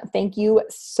 Trisha. Thank you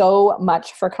so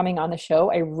much for coming on the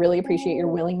show. I really appreciate your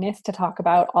willingness to talk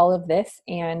about all of this.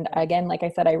 And again, like I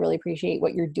said, I really appreciate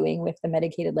what you're doing with the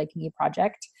Medicated Like Me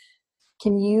project.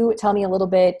 Can you tell me a little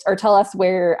bit, or tell us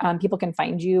where people can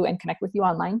find you and connect with you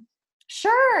online?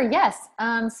 Sure. Yes.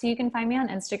 So you can find me on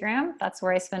Instagram. That's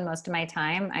where I spend most of my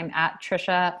time. I'm at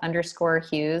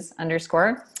Trisha_Hughes_.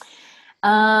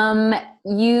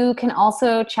 You can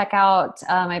also check out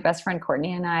my best friend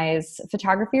Courtney and I's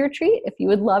photography retreat. If you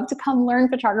would love to come learn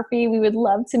photography, we would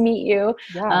love to meet you.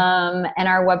 Yeah. And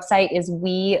our website is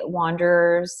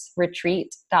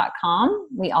wewanderersretreat.com.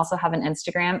 We also have an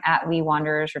Instagram at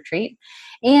wewanderersretreat.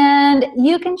 And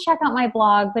you can check out my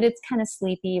blog, but it's kind of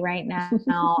sleepy right now.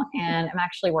 And I'm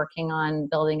actually working on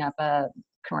building up a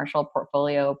commercial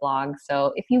portfolio blog.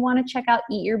 So if you want to check out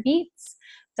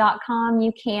eatyourbeets.com,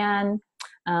 you can.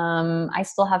 I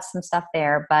still have some stuff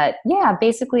there, but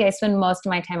basically I spend most of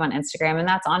my time on Instagram, and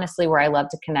that's honestly where I love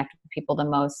to connect with people the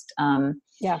most. So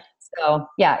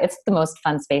it's the most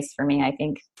fun space for me, I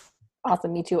think.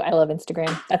 Awesome. Me too. I love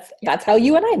Instagram. That's how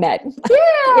you and I met.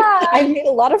 Yeah. I made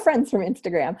a lot of friends from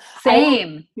Instagram.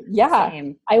 Same.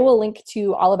 I will link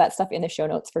to all of that stuff in the show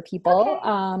notes for people.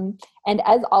 Okay. And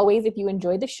as always, if you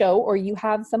enjoyed the show or you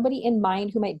have somebody in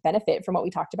mind who might benefit from what we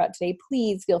talked about today,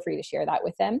 please feel free to share that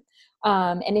with them.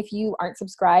 And if you aren't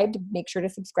subscribed, make sure to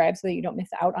subscribe so that you don't miss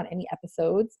out on any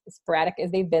episodes, as sporadic as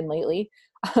they've been lately.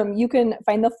 You can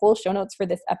find the full show notes for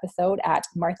this episode at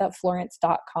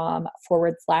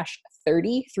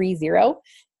marthaflorence.com/3030.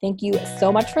 Thank you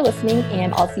so much for listening,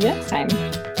 and I'll see you next time.